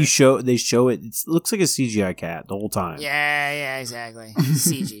they show it. It looks like a CGI cat the whole time. Yeah, exactly.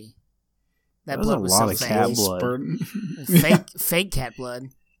 CG. That was blood a lot of cat blood. Fake cat blood.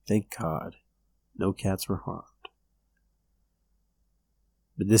 Thank God, no cats were harmed.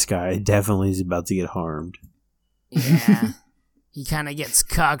 But this guy definitely is about to get harmed. Yeah. He kind of gets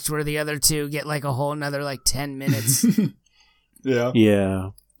cucked where the other two get like a whole another like 10 minutes. Yeah. Yeah.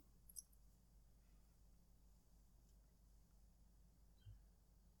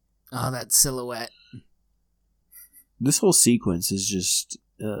 Oh, that silhouette. This whole sequence is just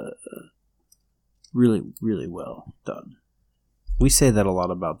really, really well done. We say that a lot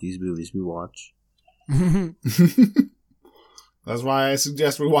about these movies we watch. That's why I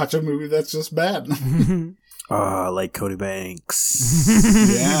suggest we watch a movie that's just bad. Like Cody Banks.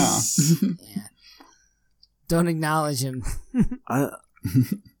 Yeah. Don't acknowledge him.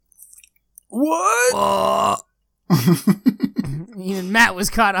 What? Even Matt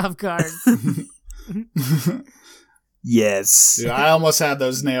was caught off guard. Yes. Dude, I almost had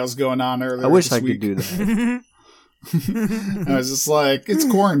those nails going on earlier. I wish I could do that. I was just like, it's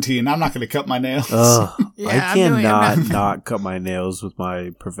quarantine. I'm not going to cut my nails. I cannot not cut my nails with my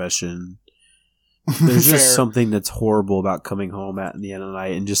profession. There's just something that's horrible about coming home at the end of the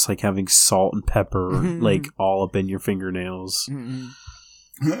night and just like having salt and pepper like all up in your fingernails.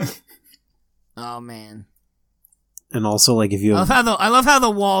 Oh man. And also, like, if you have... I love how the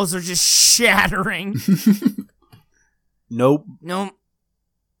walls are just shattering. Nope.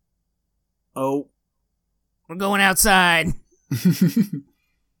 Oh. We're going outside.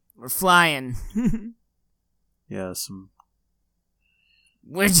 We're flying. Yeah, some.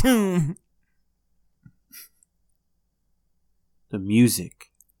 Which the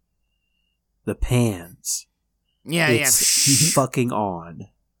music, the pans. Yeah, it's fucking on.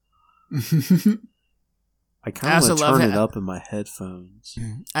 I kind of want to turn it up in my headphones.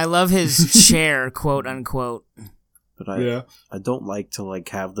 I love his chair, quote unquote. But I don't like to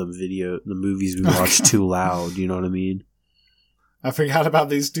have the movies we watch too loud. You know what I mean? I forgot about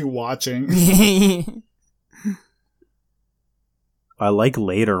these two watching. I like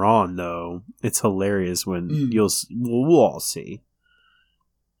later on though. It's hilarious when we'll all see.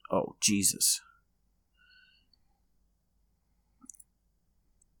 Oh Jesus!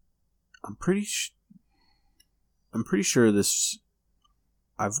 I'm pretty sure this.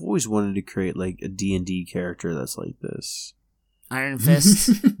 I've always wanted to create a D&D character that's like this. Iron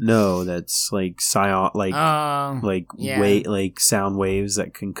Fist? No, that's sound waves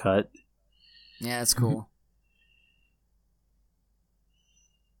that can cut. Yeah, that's cool.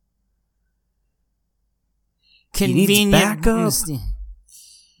 Convenient backup.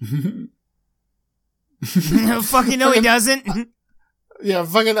 Fucking no, he doesn't. Yeah,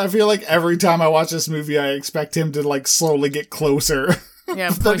 fucking. I feel like every time I watch this movie, I expect him to slowly get closer.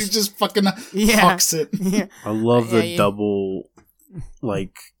 Yeah, but he just fucking hucks it. Yeah. I love the double, you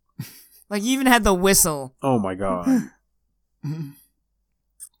even had the whistle. Oh my god.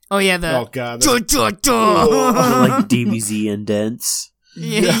 Oh yeah, the. Oh god. DBZ indents.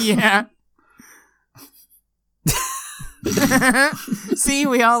 Yeah. See,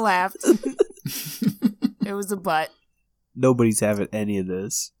 we all laughed. It was a butt. Nobody's having any of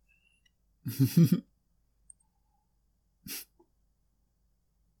this.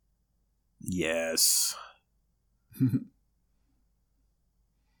 Yes.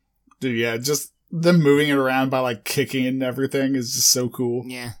 Dude, yeah, just them moving it around by kicking it and everything is just so cool.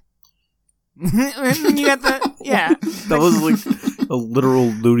 Yeah. And you got the That was a literal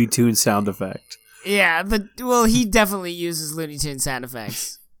Looney Tunes sound effect. Yeah, he definitely uses Looney Tunes sound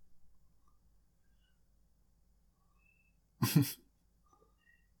effects.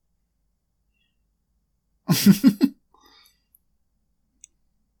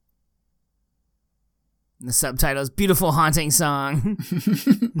 The subtitles, beautiful haunting song.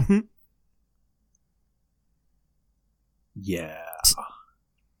 Yeah.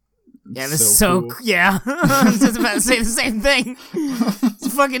 Yeah, this is so cool. Yeah. I was just about to say the same thing.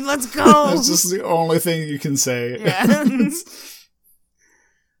 Fucking let's go. That's just the only thing you can say. Yeah. He's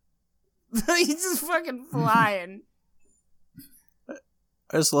just fucking flying.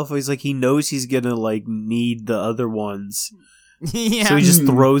 I just love how he's he knows he's gonna need the other ones. Yeah. So he just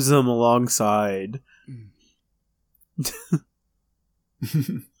throws them alongside.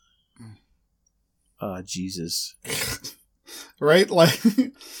 Jesus. Right?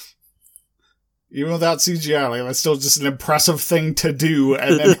 Even without CGI, that's still just an impressive thing to do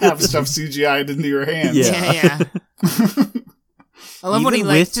and then have stuff CGI'd into your hands. Yeah. I love when he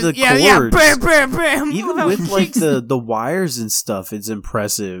with the cords. Bam, bam, bam. Even with the wires and stuff, it's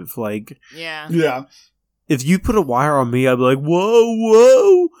impressive. Yeah. If you put a wire on me, I'd be like,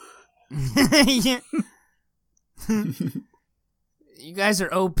 whoa. You guys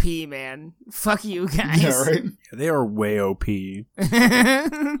are OP, man. Fuck you guys. Yeah, right? They are way OP.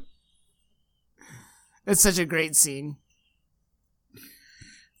 That's such a great scene.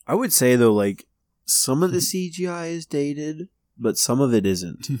 I would say though, some of the CGI is dated, but some of it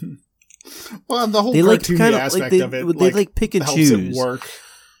isn't. Well, the whole cartoony aspect of it, they pick and choose. It work.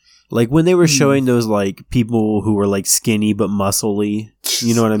 When they were showing those people who were skinny but muscly,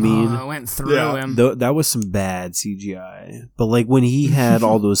 you know what I mean? I went through him. That was some bad CGI. But when he had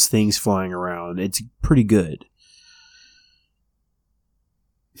all those things flying around, it's pretty good.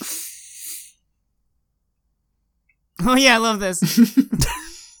 Oh yeah, I love this.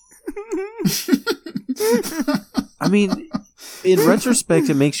 I mean, in retrospect,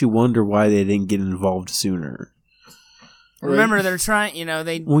 it makes you wonder why they didn't get involved sooner. Remember, they're trying. They know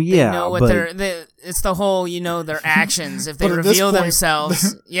what it's the whole. Their actions. If they reveal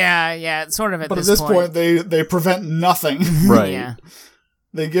themselves, yeah. Sort of at this point, they prevent nothing. Right. Yeah.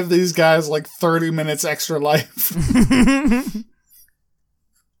 They give these guys 30 minutes extra life.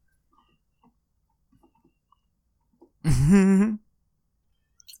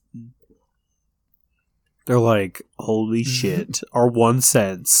 They're like, holy shit, our 1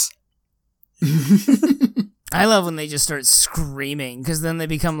 cent. I love when they just start screaming, because then they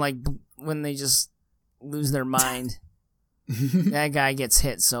become when they just lose their mind. That guy gets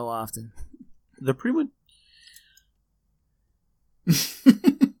hit so often. They're pretty much...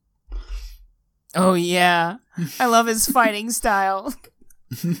 Oh yeah, I love his fighting style.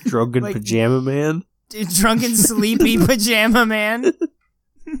 Drunken Pajama Man. drunken, sleepy pajama man.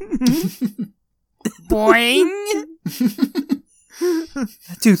 Boing.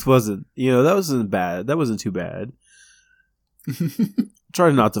 That tooth wasn't, that wasn't bad. That wasn't too bad.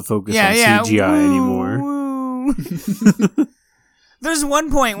 Try not to focus on CGI anymore. There's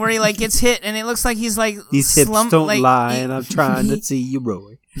one point where he gets hit and it looks like he's these hips don't lie and I'm trying to see you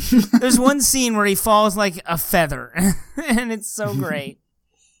roll. There's one scene where he falls like a feather and it's so great.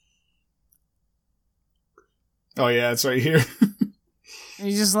 Oh yeah, it's right here.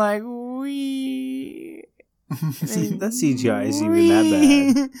 He's just like, wee. That CGI isn't even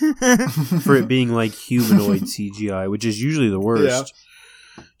that bad. For it being like humanoid CGI, which is usually the worst.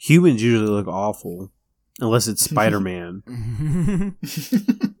 Yeah. Humans usually look awful. Unless it's Spider-Man.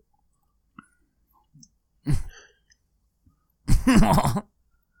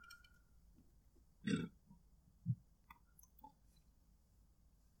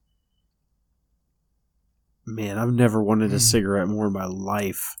 Man, I've never wanted a cigarette more in my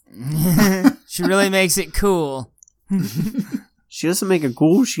life. She really makes it cool. She doesn't make it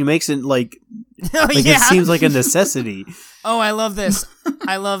cool. She makes it it seems like a necessity. Oh, I love this.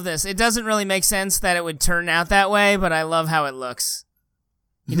 I love this. It doesn't really make sense that it would turn out that way, but I love how it looks.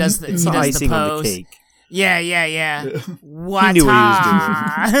 He does the it's he does icing the pose. On the cake. Yeah. What? He knew what he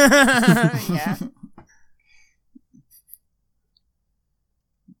was doing. Yeah.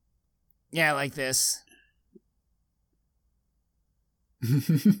 Yeah, like this.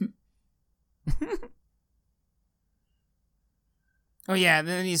 Oh yeah,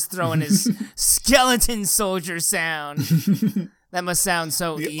 then he's throwing his skeleton soldier sound. That must sound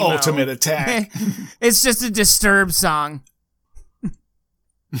so the emo. Ultimate attack. It's just a Disturbed song.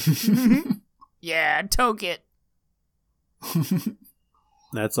 Yeah, toke it.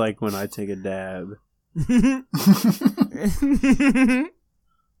 That's like when I take a dab.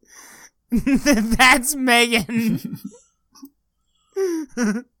 That's Megan.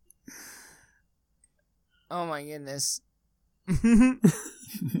 Oh my goodness.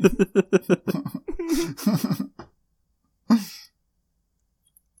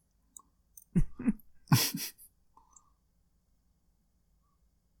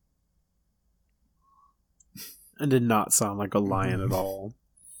 It did not sound like a lion at all.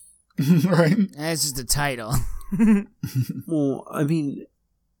 Right? That's just a title. Well, I mean...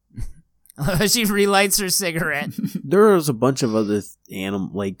 She relights her cigarette. There was a bunch of other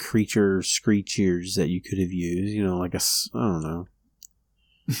creature screechers that you could have used. I don't know.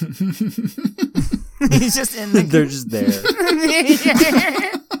 He's just in the... They're just there.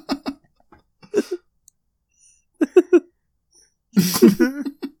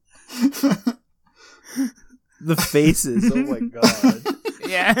 The faces, oh my god.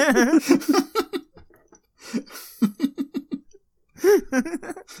 Yeah.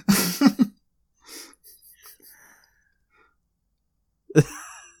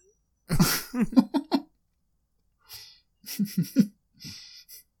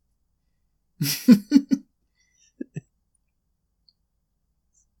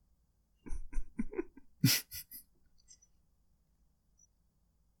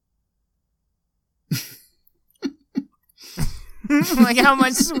 Like how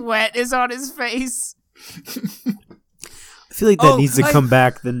much sweat is on his face. I feel like that needs to come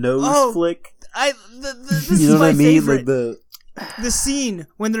back. The nose flick. This you know is what I mean? Favorite. Like the scene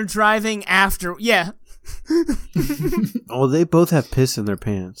when they're driving after. Yeah. Oh, they both have piss in their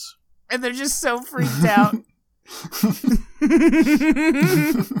pants. And they're just so freaked out.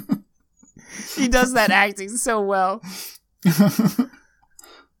 He does that acting so well.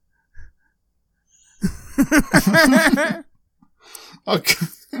 Okay.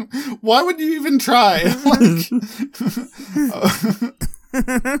 Why would you even try?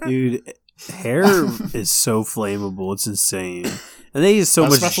 Dude, hair is so flammable. It's insane. And they use so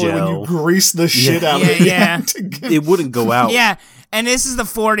much gel. Especially when you grease the shit out of it. Yeah. It wouldn't go out. Yeah. And this is the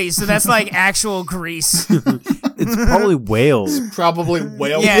 40s, so that's like actual grease. It's probably whale. It's probably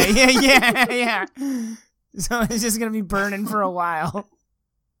whale. Yeah. So it's just going to be burning for a while.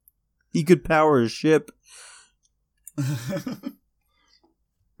 He could power a ship.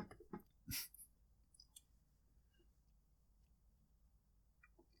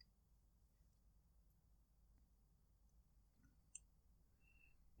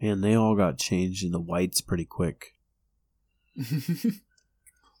 Man, they all got changed into whites pretty quick.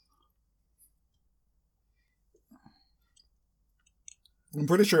 I'm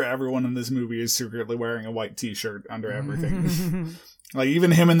pretty sure everyone in this movie is secretly wearing a white t-shirt under everything. Like,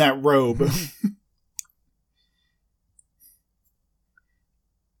 even him in that robe.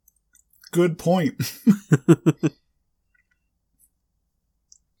 Good point.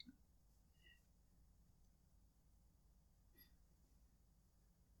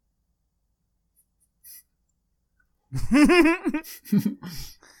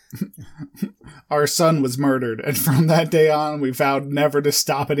 Our son was murdered, and from that day on, we vowed never to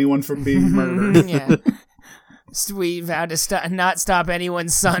stop anyone from being murdered. Yeah. We vowed to not stop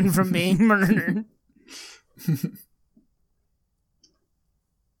anyone's son from being murdered.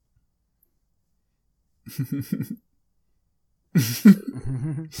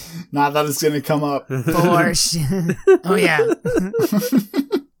 Not that it's gonna come up. For shit. Oh, yeah.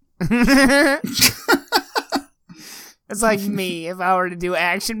 It's like me if I were to do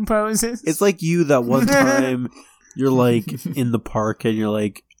action poses. It's like you that one time you're like in the park and you're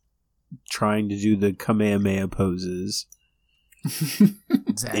like trying to do the Kamehameha poses.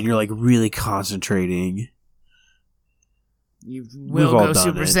 Exactly. And you're like really concentrating. You will go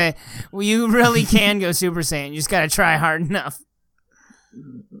Super Saiyan. Well, you really can go Super Saiyan. You just gotta try hard enough.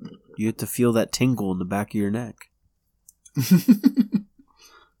 You have to feel that tingle in the back of your neck.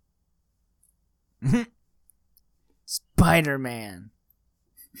 Spider-Man.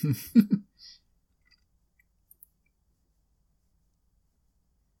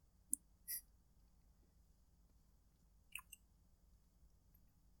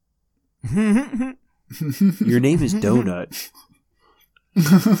 Your name is Donut.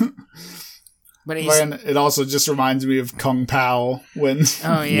 But it also just reminds me of Kung Pao when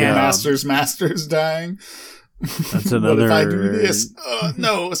Master's dying. That's another. What if I do this?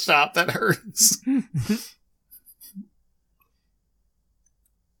 No, stop! That hurts.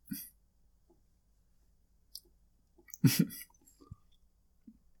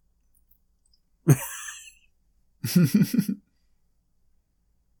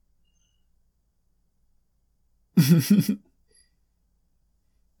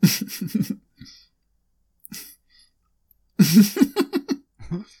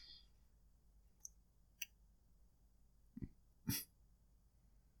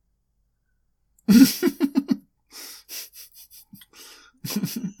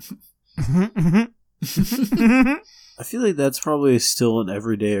 I feel like that's probably still an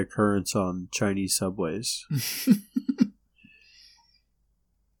everyday occurrence on Chinese subways.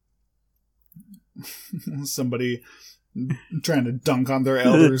 Somebody trying to dunk on their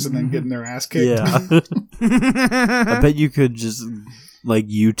elders and then getting their ass kicked. Yeah. I bet you could just like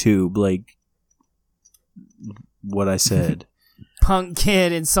YouTube like what I said. Punk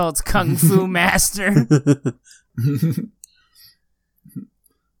kid insults Kung Fu master.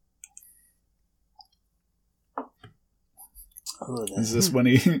 Is this when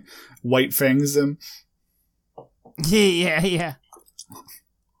he white fangs him? Yeah.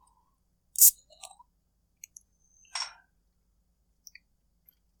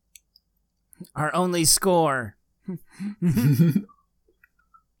 Our only score. I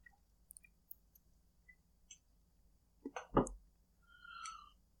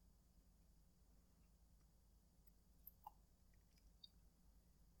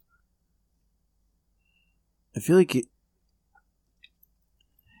feel like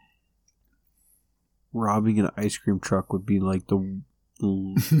robbing an ice cream truck would be like the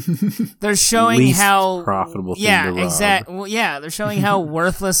they're showing least how profitable thing to rob. Exactly. Well, yeah, they're showing how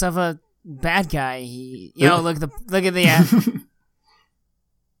worthless of a bad guy he. Look at the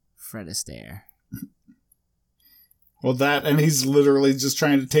Fred Astaire. Well, that, and he's literally just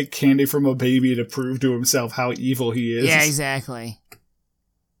trying to take candy from a baby to prove to himself how evil he is. Yeah, exactly.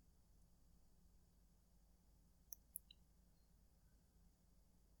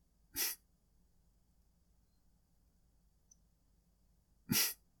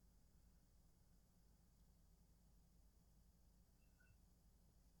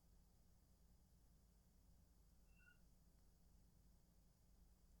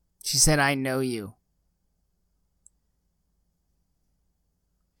 She said, "I know you."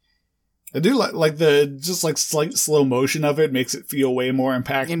 I do like the slight slow motion of it makes it feel way more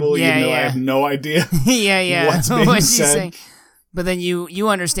impactful. Yeah, even though I have no idea. Yeah. What's being what said. She's saying. But then you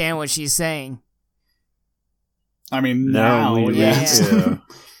understand what she's saying. I mean, now, yes. Yeah.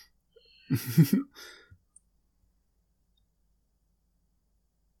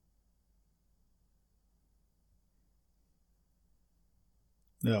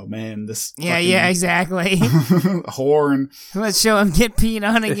 Oh man, this. Yeah, exactly. Horn. Let's show him get peed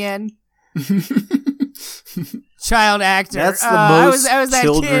on again. Child actor. That's the most I was that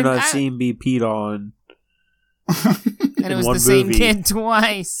children kid. I've seen be peed on. And it was the same kid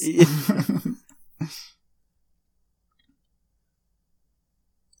twice.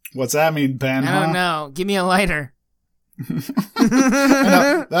 What's that mean, Ben? I don't know. Give me a lighter.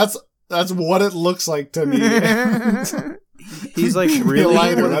 That's what it looks like to me. He's like, really?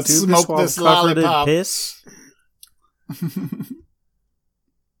 Lighter, let's smoke this lollipop. Piss?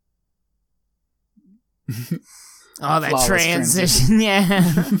 Oh, that transition.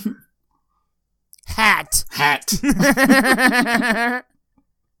 Yeah. Hat.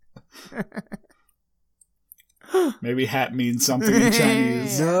 Maybe hat means something in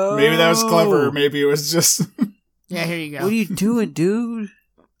Chinese. No. Maybe that was clever. Maybe it was just... Yeah, here you go. What are you doing, dude?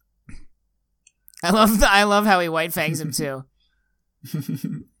 I love how he white fangs him too.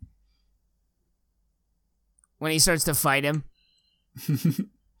 When he starts to fight him.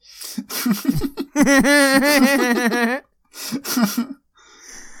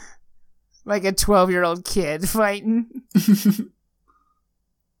 Like a 12-year-old kid fighting.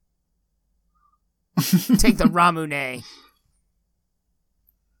 Take the Ramune.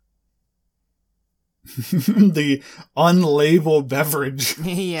 The unlabeled beverage.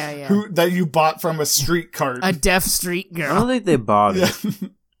 Yeah. That you bought from a street cart. A deaf street girl. I don't think they bought it.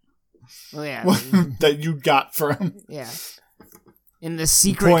 Well, yeah. That you got from. Yeah. In the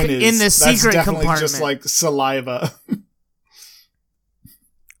secret secret definitely compartment. Just like saliva.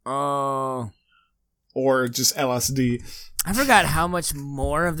 Oh. Or just LSD. I forgot how much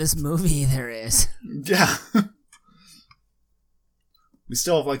more of this movie there is. Yeah. We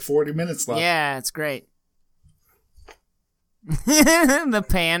still have like 40 minutes left. Yeah, it's great. The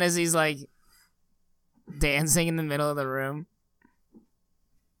pan as he's like dancing in the middle of the room.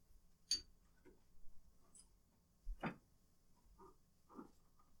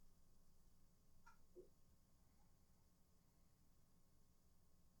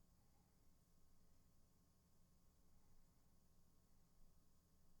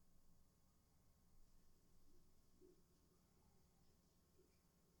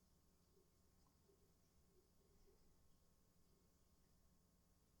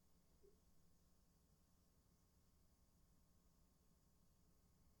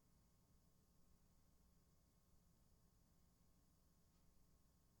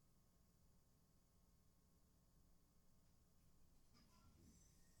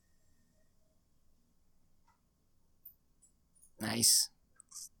 Nice.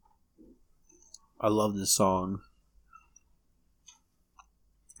 I love this song.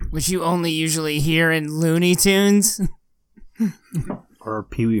 Which you only usually hear in Looney Tunes. Or a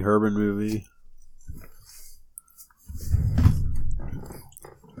Pee Wee Herman movie.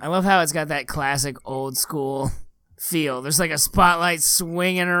 I love how it's got that classic old school feel. There's like a spotlight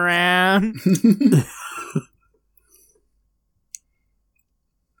swinging around.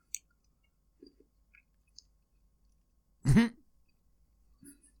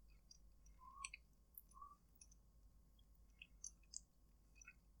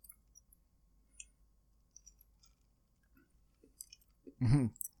 Mm-hmm.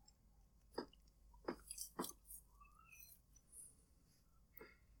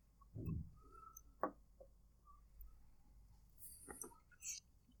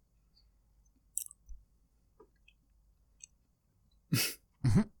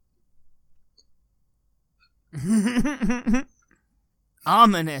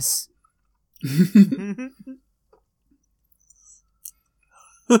 Ominous.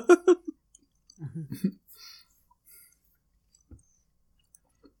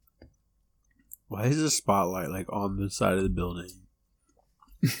 Why is the spotlight like on the side of the building?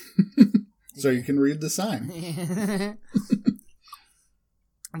 So you can read the sign. The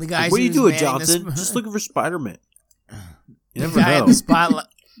guys. What are you doing, Johnson? Just looking for Spider-Man. You never know.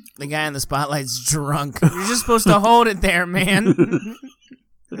 The guy in the spotlight's drunk. You're just supposed to hold it there, man.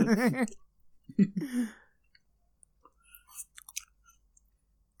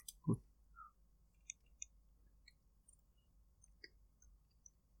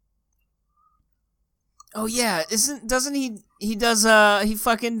 Oh yeah, doesn't he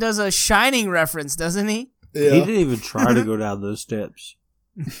fucking does a Shining reference, doesn't he? Yeah. He didn't even try to go down those steps.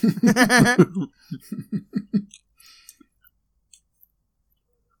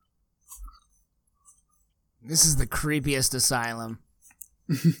 This is the creepiest asylum.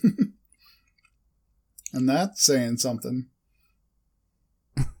 And that's saying something.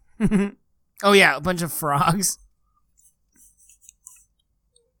 Oh yeah, a bunch of frogs.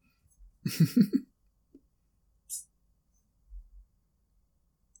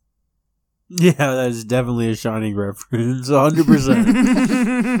 Yeah, that's definitely a Shining reference,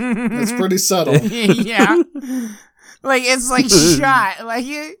 100%. That's pretty subtle. Yeah. Like, it's like shot. Like,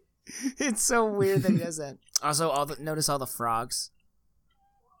 it's so weird that he does that. Also, notice all the frogs.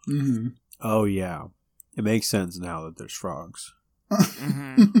 Mm-hmm. Oh, yeah. It makes sense now that there's frogs.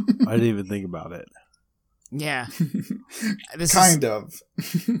 Mm-hmm. I didn't even think about it. Yeah. Kind of.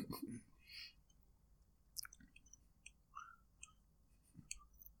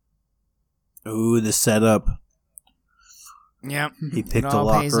 Ooh, the setup. Yep. He picked a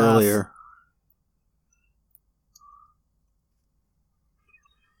lock earlier.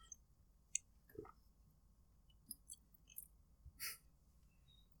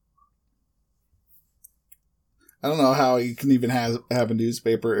 I don't know how you can even have a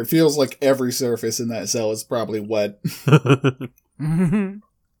newspaper. It feels like every surface in that cell is probably wet. I mean,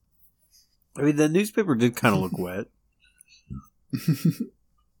 the newspaper did kind of look wet.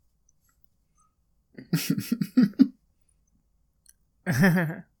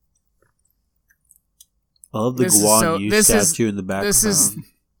 I love the Guan Yu statue in the background.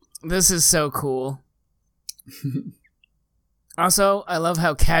 This is so cool. Also, I love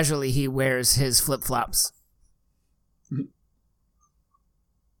how casually he wears his flip-flops.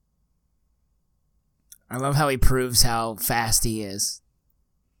 I love how he proves how fast he is.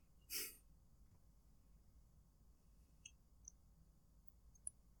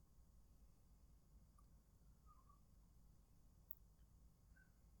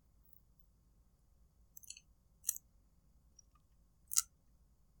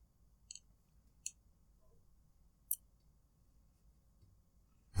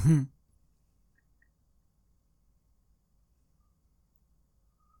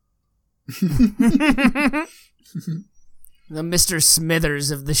 The Mr.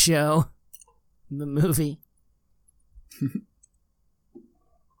 Smithers of the show. The movie.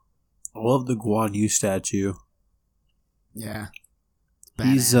 I love the Guan Yu statue. Yeah.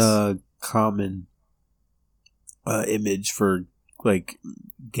 He's a common image for like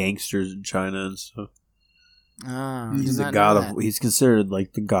gangsters in China and stuff. Oh, he's the god of. He's considered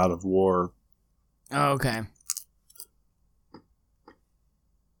like the god of war. Oh, okay.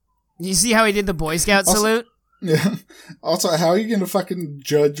 You see how he did the Boy Scout salute? Yeah. Also, how are you going to fucking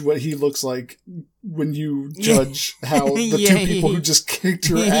judge what he looks like when you judge how the two people who just kicked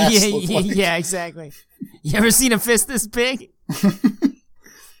your ass look like? Yeah, exactly. You ever seen a fist this big?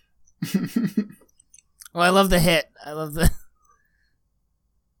 Oh, I love the hit. I love the...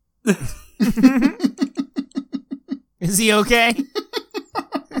 Is he okay?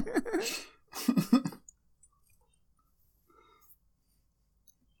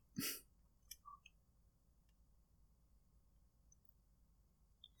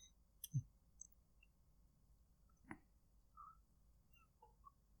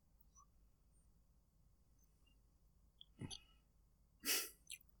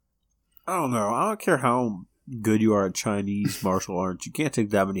 I don't know. I don't care how good you are at Chinese martial arts. You can't take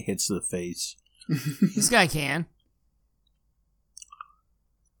that many hits to the face. This guy can.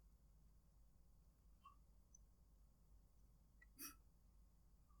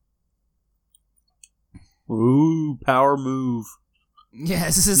 Ooh, power move. Yeah,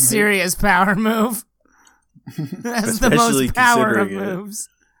 this is a serious power move. That's the most power of moves.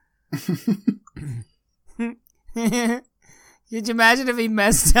 Could you imagine if he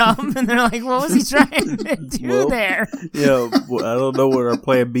messed up and they're like, what was he trying to do there? Yeah, well, I don't know what our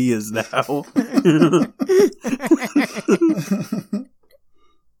plan B is now.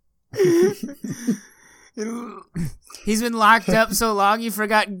 He's been locked up so long he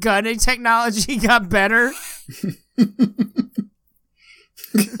forgot gunning technology got better.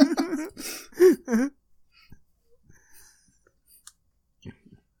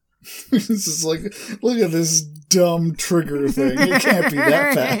 This is like, look at this dumb trigger thing. It can't be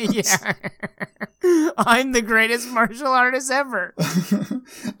that fast. Yeah. I'm the greatest martial artist ever.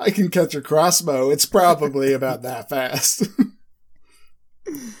 I can catch a crossbow. It's probably about that fast.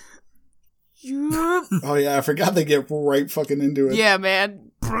 Oh yeah, I forgot they get right fucking into it. Yeah,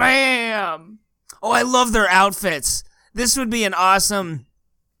 man. Blam! Oh, I love their outfits. This would be an awesome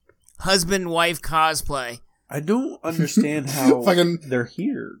husband-wife cosplay. I don't understand how they're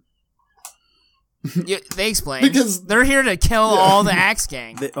here. Yeah, they explain. Because they're here to kill all the Axe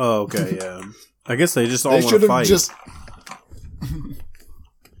Gang. Okay, yeah. I guess they just all want to fight.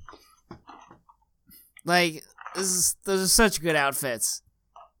 Like, those are such good outfits.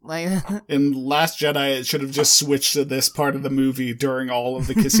 Like in Last Jedi, it should have just switched to this part of the movie during all of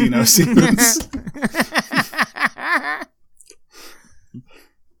the casino scenes.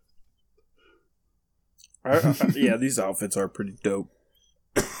 Yeah, these outfits are pretty dope.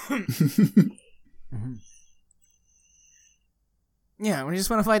 Yeah, we just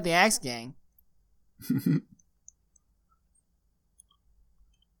want to fight the Axe Gang.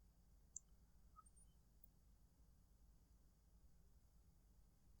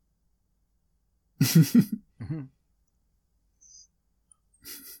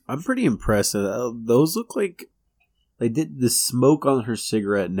 I'm pretty impressed. Those look like they did. The smoke on her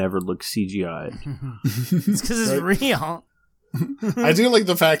cigarette never looked CGI. It's because it's real. I do like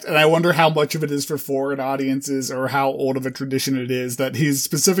the fact, and I wonder how much of it is for foreign audiences or how old of a tradition it is, that he's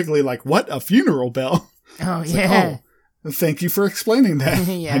specifically like, what, a funeral bell? Oh, it's yeah. Like, oh, thank you for explaining that.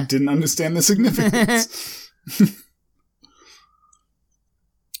 Yeah. I didn't understand the significance.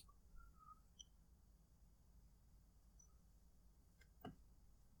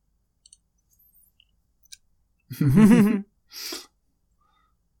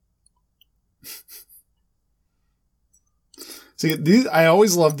 See, I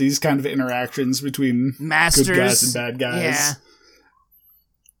always love these kind of interactions between masters, good guys and bad guys. Yeah.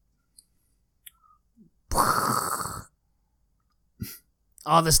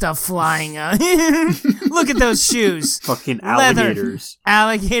 All the stuff flying up. Look at those shoes. Fucking alligators. Leather.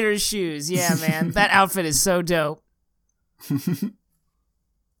 Alligator shoes. Yeah, man. That outfit is so dope.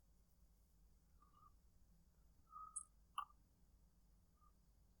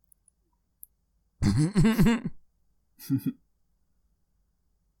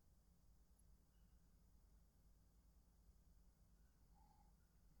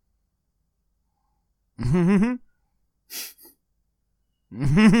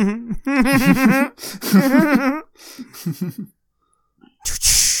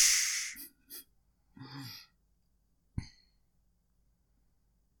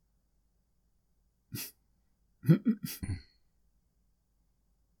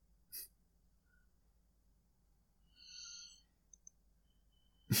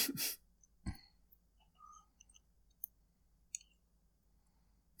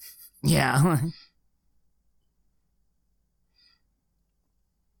 Yeah.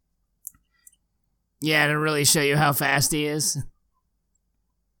 Yeah, to really show you how fast he is.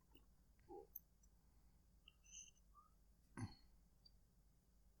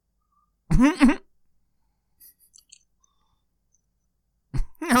 I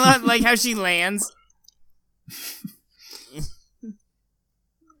like how she lands.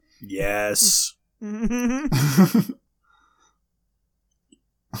 Yes.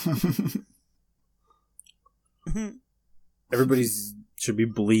 Everybody's should be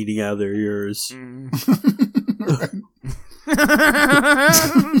bleeding out of their ears.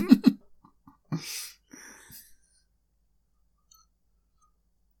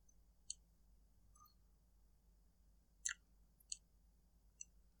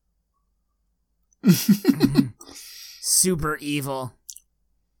 Super evil.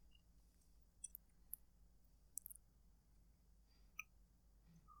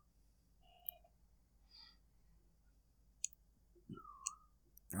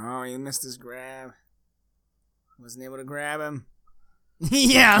 Oh, you missed his grab. Wasn't able to grab him.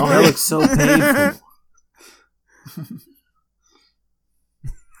 Yeah. Oh, that looks so painful.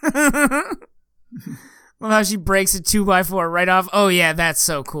 Well, how she breaks a 2x4 right off. Oh, yeah, that's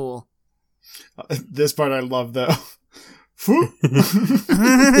so cool. This part I love, though.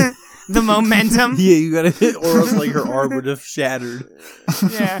 The momentum. Yeah, you gotta hit, or else like her arm would have shattered.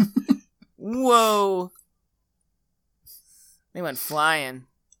 Yeah. Whoa. They went flying.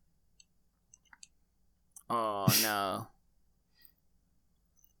 Oh, no.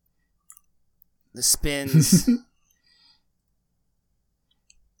 The spins.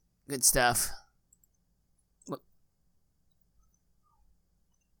 Good stuff. Look.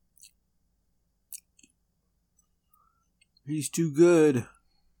 He's too good.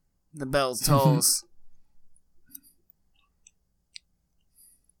 The bell tolls.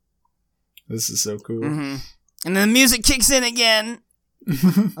 This is so cool. Mm-hmm. And then the music kicks in again.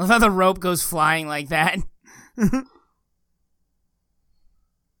 I love how the rope goes flying like that.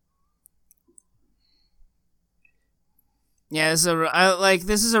 Yeah,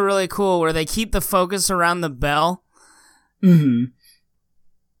 this is a really cool where they keep the focus around the bell. Mm-hmm.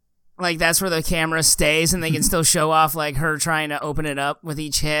 Like that's where the camera stays, and they can still show off like her trying to open it up with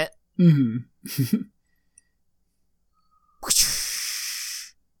each hit. Mm-hmm.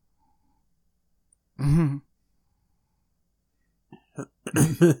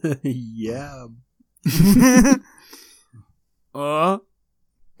 Yeah. Oh.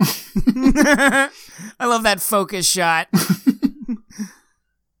 I love that focus shot.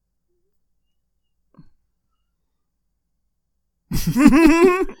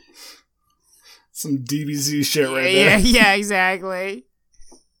 Some DBZ shit right there. Yeah, exactly.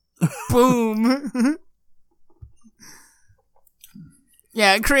 Boom.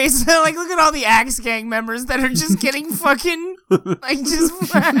 Yeah, it creates, like, look at all the Axe Gang members that are just getting fucking, like, just...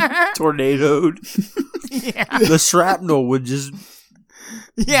 tornadoed. Yeah. The shrapnel would just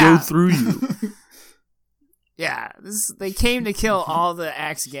go through you. Yeah, they came to kill all the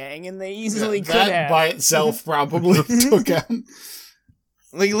Axe Gang, and they easily could have. That by itself probably took out...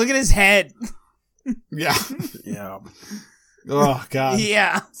 Like, look at his head. Yeah. Yeah. Oh, God.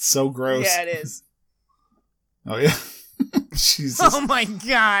 Yeah. So gross. Yeah, it is. Oh, yeah. Jesus. Oh, my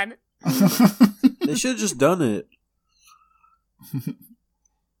God. They should have just done it.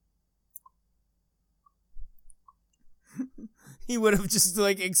 He would have just,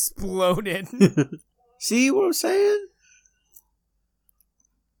 like, exploded. See what I'm saying?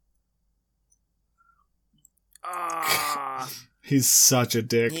 He's such a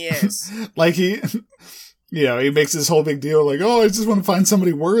dick. He is. Like he makes this whole big deal like, oh, I just want to find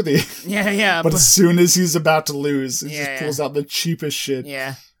somebody worthy. Yeah. But as soon as he's about to lose, he just pulls out the cheapest shit.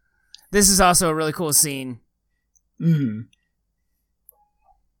 Yeah. This is also a really cool scene. Mm.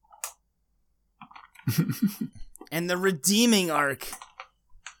 And the redeeming arc.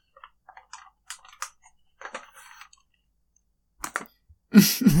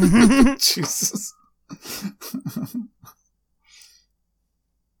 Jesus.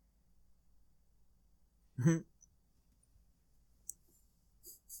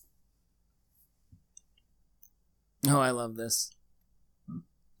 Oh, I love this.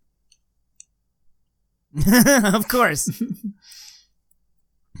 Of course.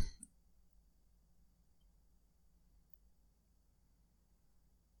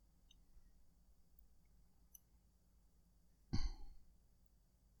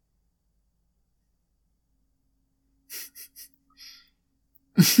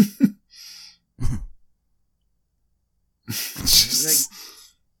 Like,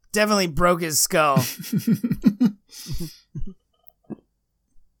 definitely broke his skull.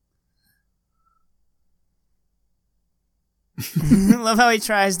 Love how he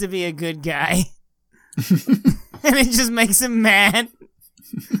tries to be a good guy. And it just makes him mad.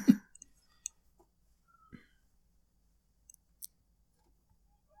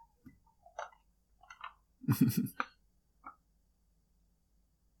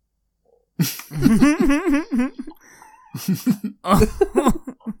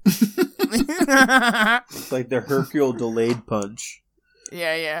 It's like the Hercule delayed punch.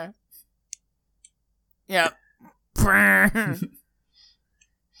 Yeah.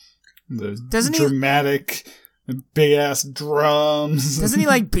 Those dramatic big ass drums. Doesn't he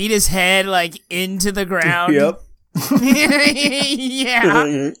like beat his head like into the ground? Yep.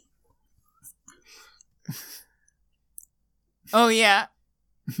 Yeah. Oh yeah.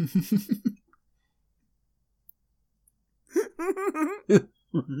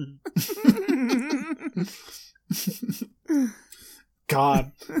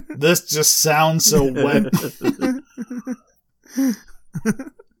 God, this just sounds so wet.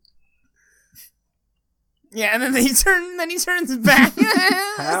 Yeah, and then he turns back.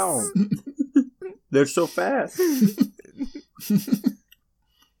 How? They're so fast.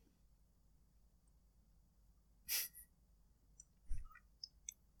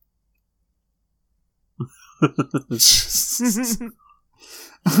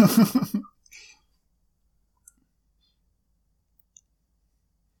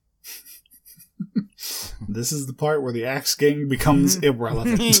 This is the part where the Axe Gang becomes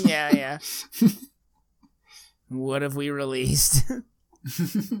irrelevant. Yeah. What have we released?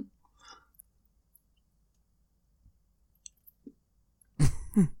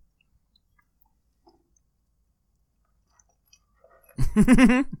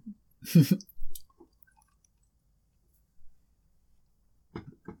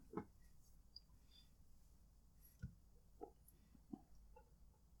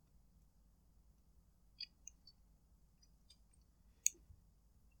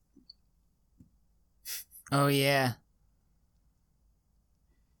 Oh, yeah.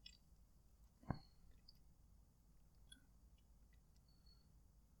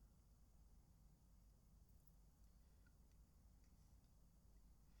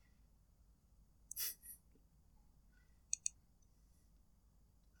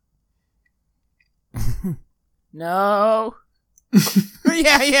 No.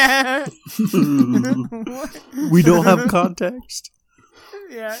 Yeah. We don't have context.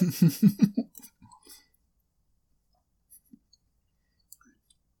 Yeah.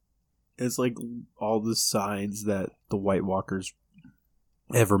 It's like all the signs that the White Walkers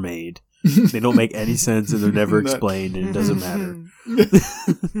ever made. They don't make any sense and they're never explained and it doesn't matter.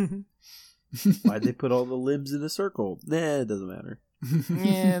 Why'd they put all the limbs in a circle? Nah, it doesn't matter.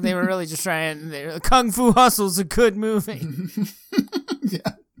 Yeah, they were really just trying. Kung Fu Hustle's a good movie.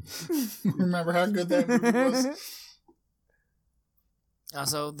 Yeah. Remember how good that movie was?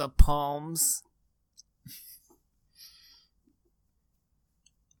 Also, the palms.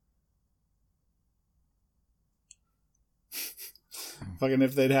 Fucking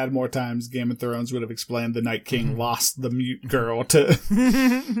if they'd had more times, Game of Thrones would have explained the Night King lost the mute girl to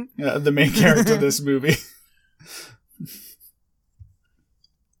the main character of this movie.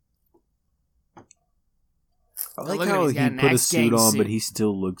 I like how he put a suit on, but he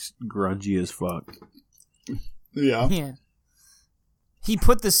still looks grungy as fuck. Yeah. He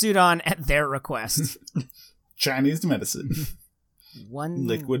put the suit on at their request. Chinese medicine. One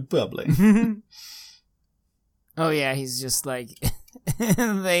liquid bubbly. Oh yeah, he's just like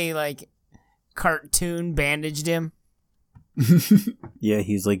they like cartoon bandaged him. Yeah,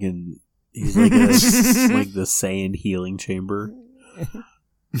 he's like like the sand healing chamber.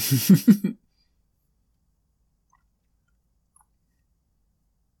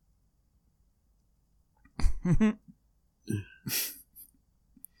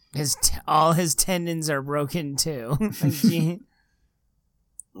 All his tendons are broken too.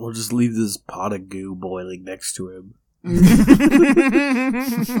 We'll just leave this pot of goo boiling next to him.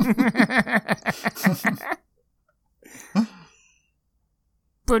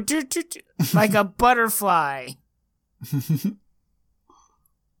 Like a butterfly.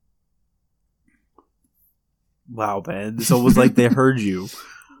 Wow, man. It's almost like they heard you.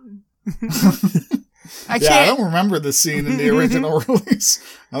 I don't remember the scene in the original release.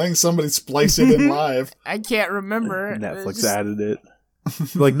 I think somebody spliced it in live. I can't remember. Netflix added it.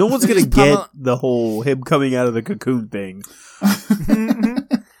 Like, no one's gonna get the whole him coming out of the cocoon thing.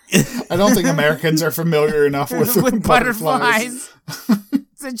 I don't think Americans are familiar enough with butterflies.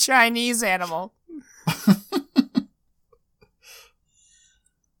 It's a Chinese animal.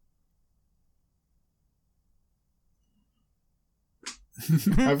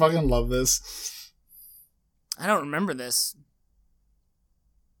 I fucking love this. I don't remember this.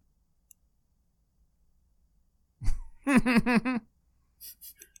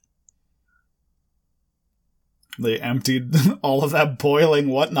 They emptied all of that boiling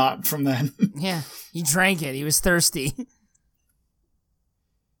whatnot from then. Yeah, he drank it. He was thirsty.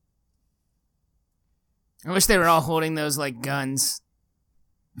 I wish they were all holding those like guns.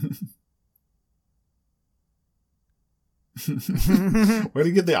 Where'd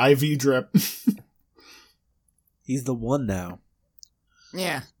he get the IV drip? He's the one now.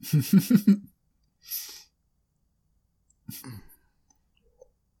 Yeah.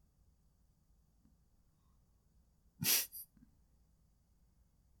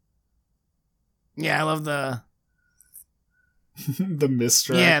 Yeah, I love the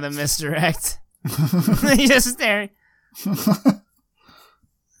misdirect. Yeah, the misdirect. He's just staring.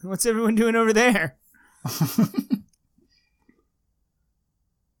 What's everyone doing over there?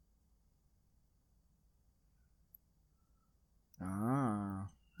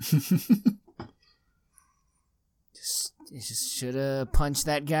 Just should have punched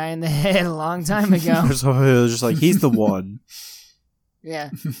that guy in the head a long time ago. It was just like, he's the one.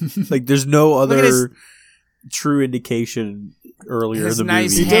 Yeah. Like, there's no other true indication earlier in the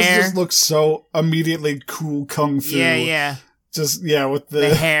nice movie. He does just look so immediately cool kung fu. Yeah, yeah. Just, with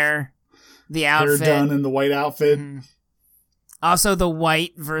the hair, the outfit. Hair done in the white outfit. Mm-hmm. Also, the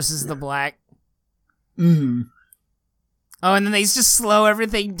white versus the black. Mm-hmm. Oh, and then they just slow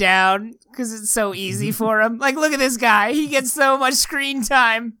everything down because it's so easy for him. Like, look at this guy. He gets so much screen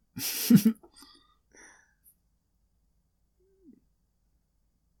time.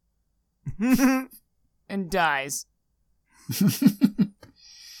 And dies.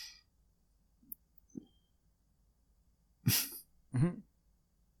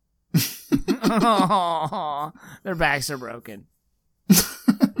 Oh, their backs are broken.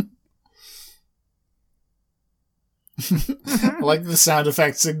 I like the sound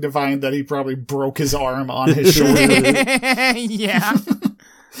effect signifying that he probably broke his arm on his shoulder. Yeah.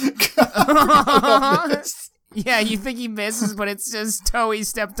 Yeah, you think he misses, but it's just toe he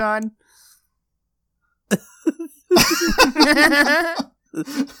stepped on.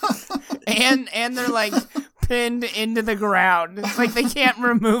 and they're like pinned into the ground. Like they can't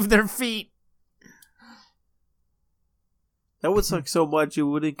remove their feet. That would suck so much it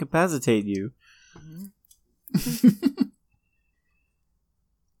would incapacitate you.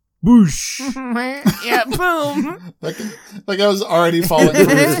 Boosh! Yeah, boom! Like I was already falling from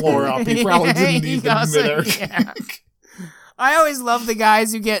the floor up. He probably didn't need the midair kick. I always love the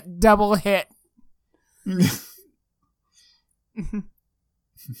guys who get double hit.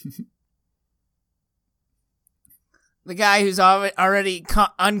 The guy who's already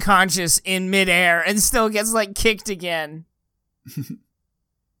unconscious in midair and still gets like kicked again.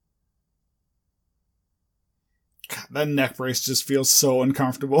 God, that neck brace just feels so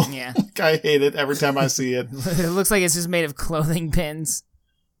uncomfortable. Yeah. Like, I hate it every time I see it. It looks like it's just made of clothing pins.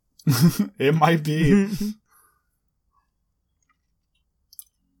 It might be.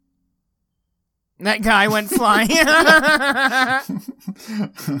 That guy went flying.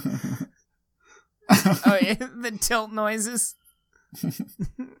 Oh, yeah, the tilt noises.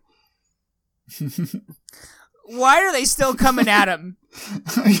 Why are they still coming at him?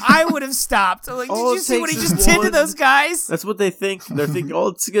 I would have stopped. Like, did you see what he just did to those guys? That's what they think. They're thinking, all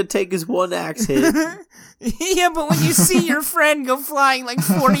it's going to take is one axe hit. Yeah, but when you see your friend go flying like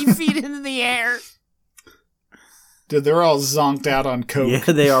 40 feet into the air. Dude, they're all zonked out on coke.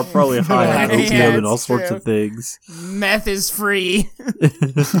 Yeah, they are probably high on opium and all sorts of things. Meth is free.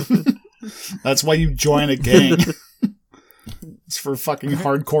 That's why you join a gang. It's for fucking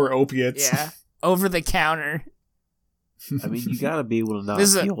hardcore opiates. Yeah, over the counter. I mean, you gotta be able to not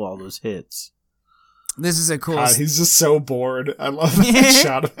feel all those hits. This is a cool... God, he's just so bored. I love that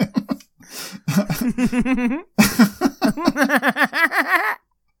shot of him.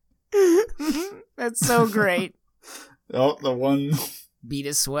 That's so great. Oh, the one... Beat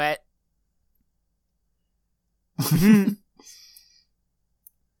a sweat.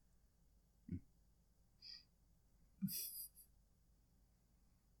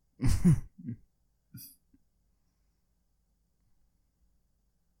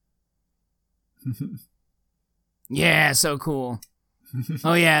 Yeah, so cool.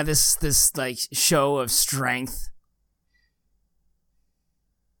 Oh yeah, this like show of strength.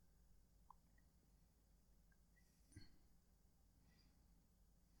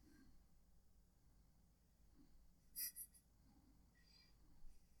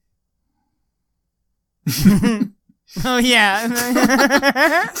 Oh yeah.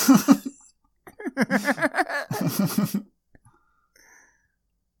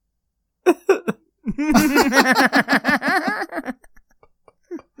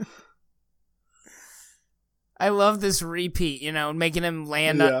 I love this repeat, making him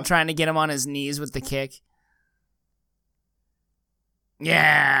land up, trying to get him on his knees with the kick.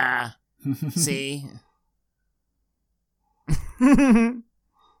 Yeah. See?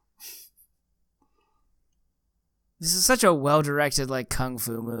 This is such a well-directed, kung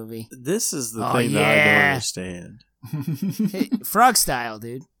fu movie. This is the thing that I don't understand. Hey, frog style,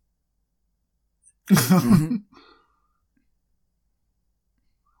 dude.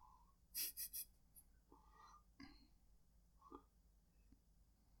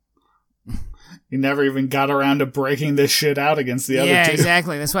 He never even got around to breaking this shit out against the other two. Yeah,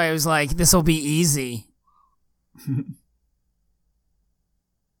 exactly. That's why I was like, this will be easy.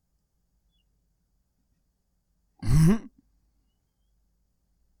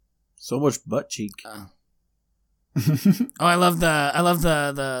 So much butt cheek. Oh, I love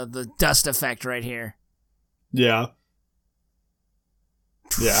the dust effect right here. Yeah.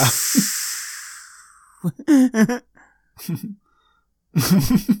 Yeah.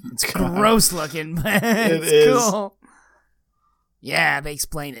 It's gross looking, but it's cool. Yeah, they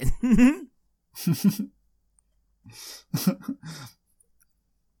explain it.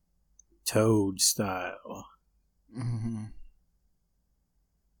 Toad style. Mm-hmm.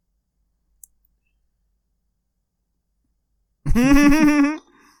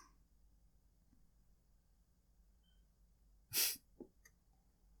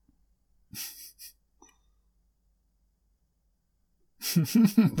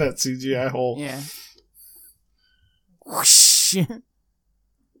 That CGI hole. Yeah. Whoosh.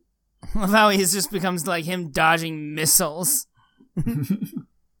 Love how he just becomes like him dodging missiles.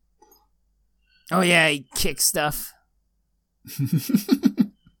 Oh yeah, he kicks stuff.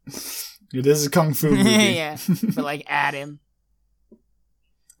 It is a kung fu movie. Yeah, but at him.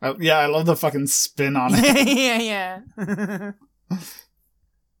 Yeah, I love the fucking spin on it. Yeah.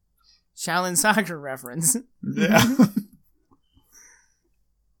 Shaolin Soccer reference. Yeah.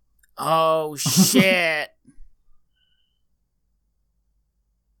 Oh shit.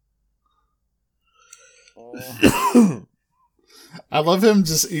 I love him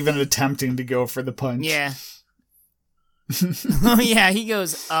just even attempting to go for the punch. Yeah. Oh yeah, he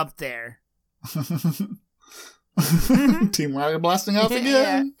goes up there. Team Rocket blasting off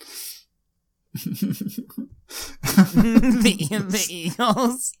again. The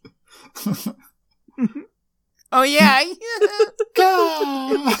Eagles. Oh yeah.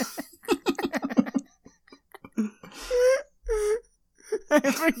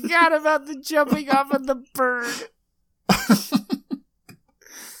 I forgot about the jumping off of the bird.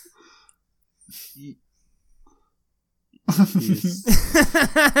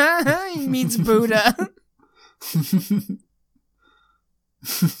 He meets Buddha.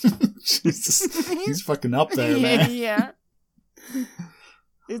 Jesus, he's fucking up there, man. Yeah.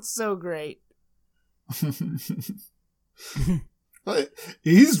 It's so great.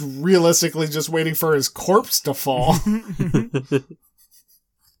 He's realistically just waiting for his corpse to fall.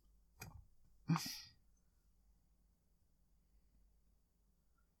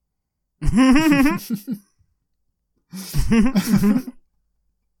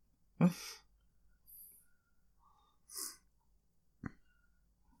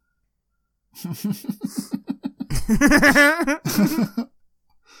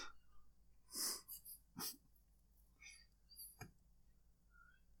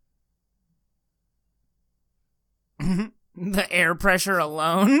 The air pressure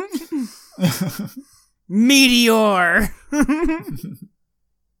alone. Meteor.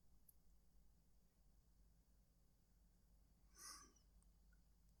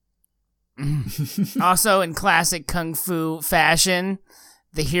 Also, in classic kung fu fashion,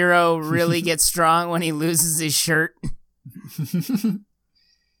 the hero really gets strong when he loses his shirt.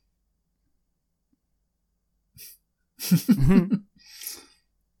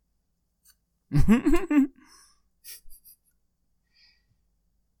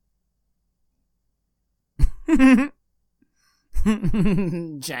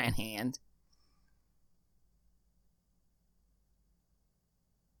 Giant hand.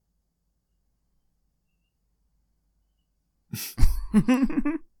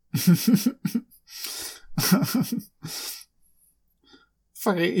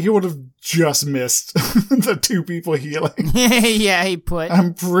 Fuck, he would have just missed the two people healing. Yeah, he put.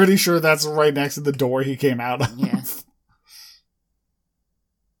 I'm pretty sure that's right next to the door he came out of. Yeah.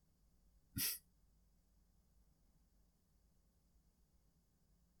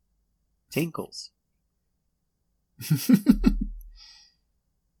 Tinkles.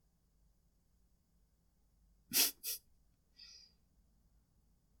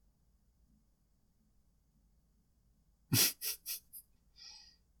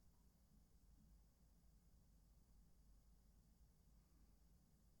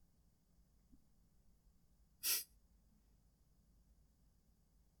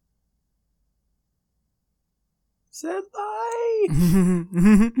 Senpai!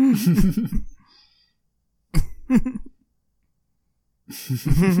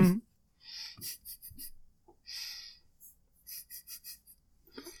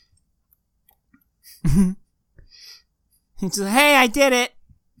 He's like, hey, I did it!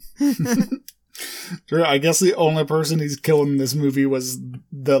 Sure, I guess the only person he's killing in this movie was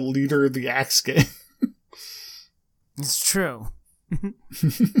the leader of the Axe Gang. It's true.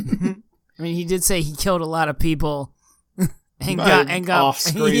 I mean, he did say he killed a lot of people and got off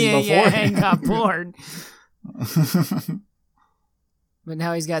screen and got bored. But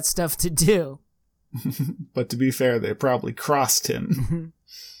now he's got stuff to do. But to be fair, they probably crossed him.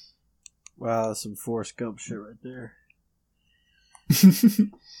 Wow, that's some Forrest Gump shit right there.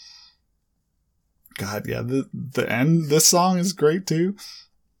 God, yeah, the end. This song is great too.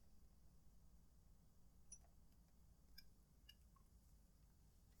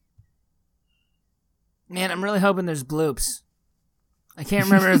 Man, I'm really hoping there's bloops. I can't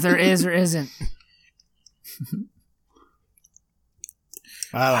remember if there is or isn't.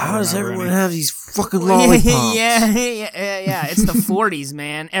 How does everyone have these fucking lollipops? Yeah. It's the 40s,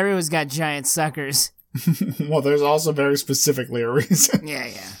 man. Everyone's got giant suckers. Well, there's also very specifically a reason.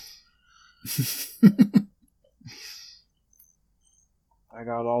 Yeah. I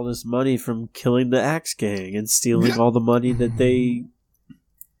got all this money from killing the Axe Gang and stealing all the money that they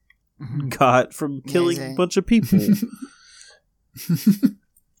got from killing a bunch of people.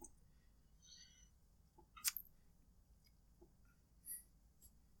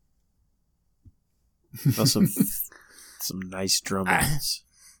 Also, some nice drummers.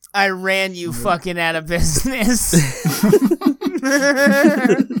 I ran you fucking out of business.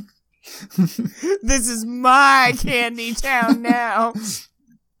 This is my candy town now.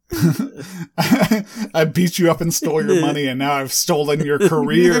 I beat you up and stole your money, and now I've stolen your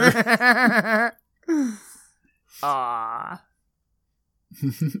career. Aww.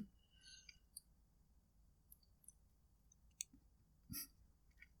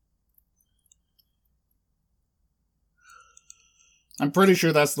 I'm pretty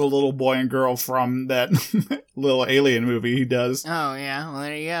sure that's the little boy and girl from that little alien movie he does. Oh, yeah. Well,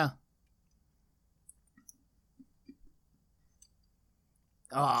 there you go.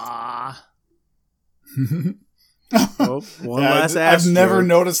 Aww. Oh, one last ass I've never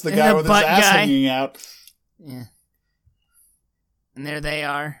noticed the guy with his ass hanging out. Yeah. And there they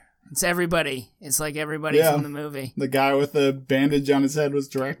are. It's everybody. It's like everybody from the movie. The guy with the bandage on his head was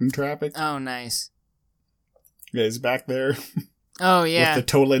directing traffic. Oh, nice. Yeah, he's back there. Oh, yeah. With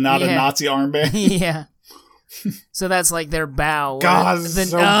the totally not a Nazi armband. Yeah. So that's like their bow. God, so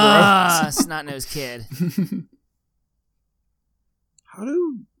gross. Snot-nosed kid. How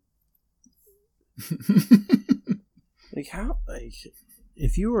do...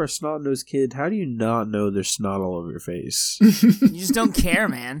 if you were a snot-nosed kid, how do you not know there's snot all over your face? You just don't care,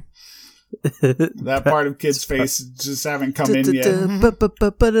 man. That part of kid's face just haven't come in yet.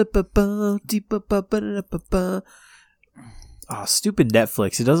 Oh, stupid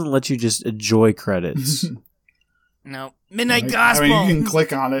Netflix. It doesn't let you just enjoy credits. No. Midnight Gospel. I mean, you can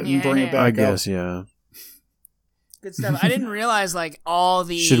click on it and bring it back up. I guess, yeah. Good stuff. I didn't realize like all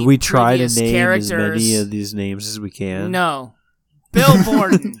the Should we try to name characters. As many of these names as we can? No. Bill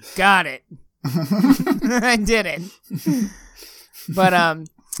Borden. Got it. I did it. But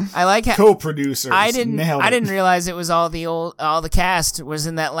I like how co-producers. I didn't realize it was all the cast was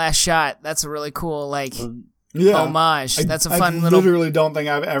in that last shot. That's a really cool homage. That's a fun little. I literally don't think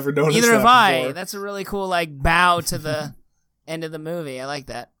I've ever noticed. Neither have before. I. That's a really cool bow to the end of the movie. I like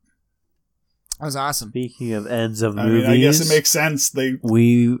that. That was awesome. Speaking of ends of movies, I guess it makes sense.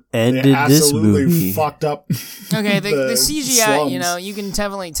 We ended this movie. Fucked up. Okay, the CGI, slums. You can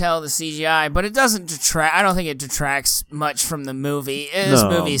definitely tell the CGI, but it doesn't detract. I don't think it detracts much from the movie. This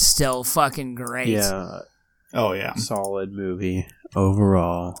movie is still fucking great. Yeah. Oh yeah. Solid movie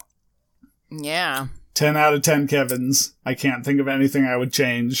overall. Yeah. 10 out of 10 Kevins. I can't think of anything I would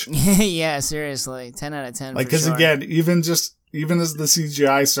change. Yeah, seriously. 10 out of 10. Because again, even as the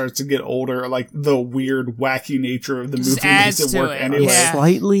CGI starts to get older, like the weird, wacky nature of the movie makes it work anyway. I'm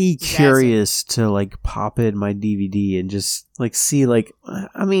slightly curious to pop in my DVD and just see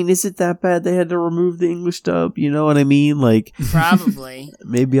is it that bad they had to remove the English dub? You know what I mean? Probably.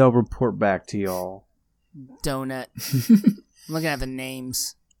 Maybe I'll report back to y'all. Donut. I'm looking at the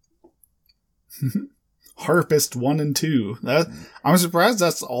names. Harpist 1 and 2. I'm surprised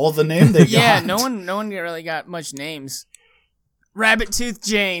that's all the name they got. Yeah, no one really got much names. Rabbit Tooth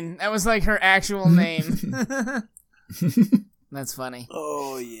Jane. That was her actual name. That's funny.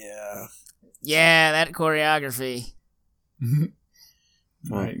 Oh, yeah. Yeah, that choreography.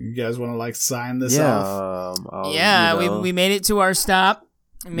 All right, you guys want to sign this off? We made it to our stop.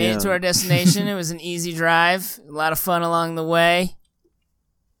 We made it to our destination. It was an easy drive. A lot of fun along the way.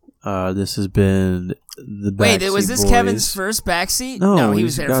 This has been the Backseat Wait, was this Boys. Kevin's first backseat? No, he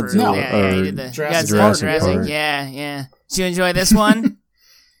was there for he did the Jurassic Park. Yeah. Did you enjoy this one?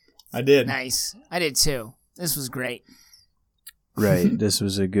 I did. Nice. I did too. This was great. Right. This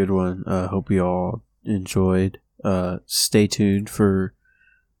was a good one. Hope you all enjoyed. Stay tuned for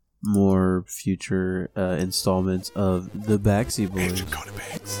more future installments of the Backseat Boys.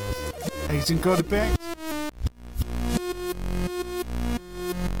 Agent Cody Banks.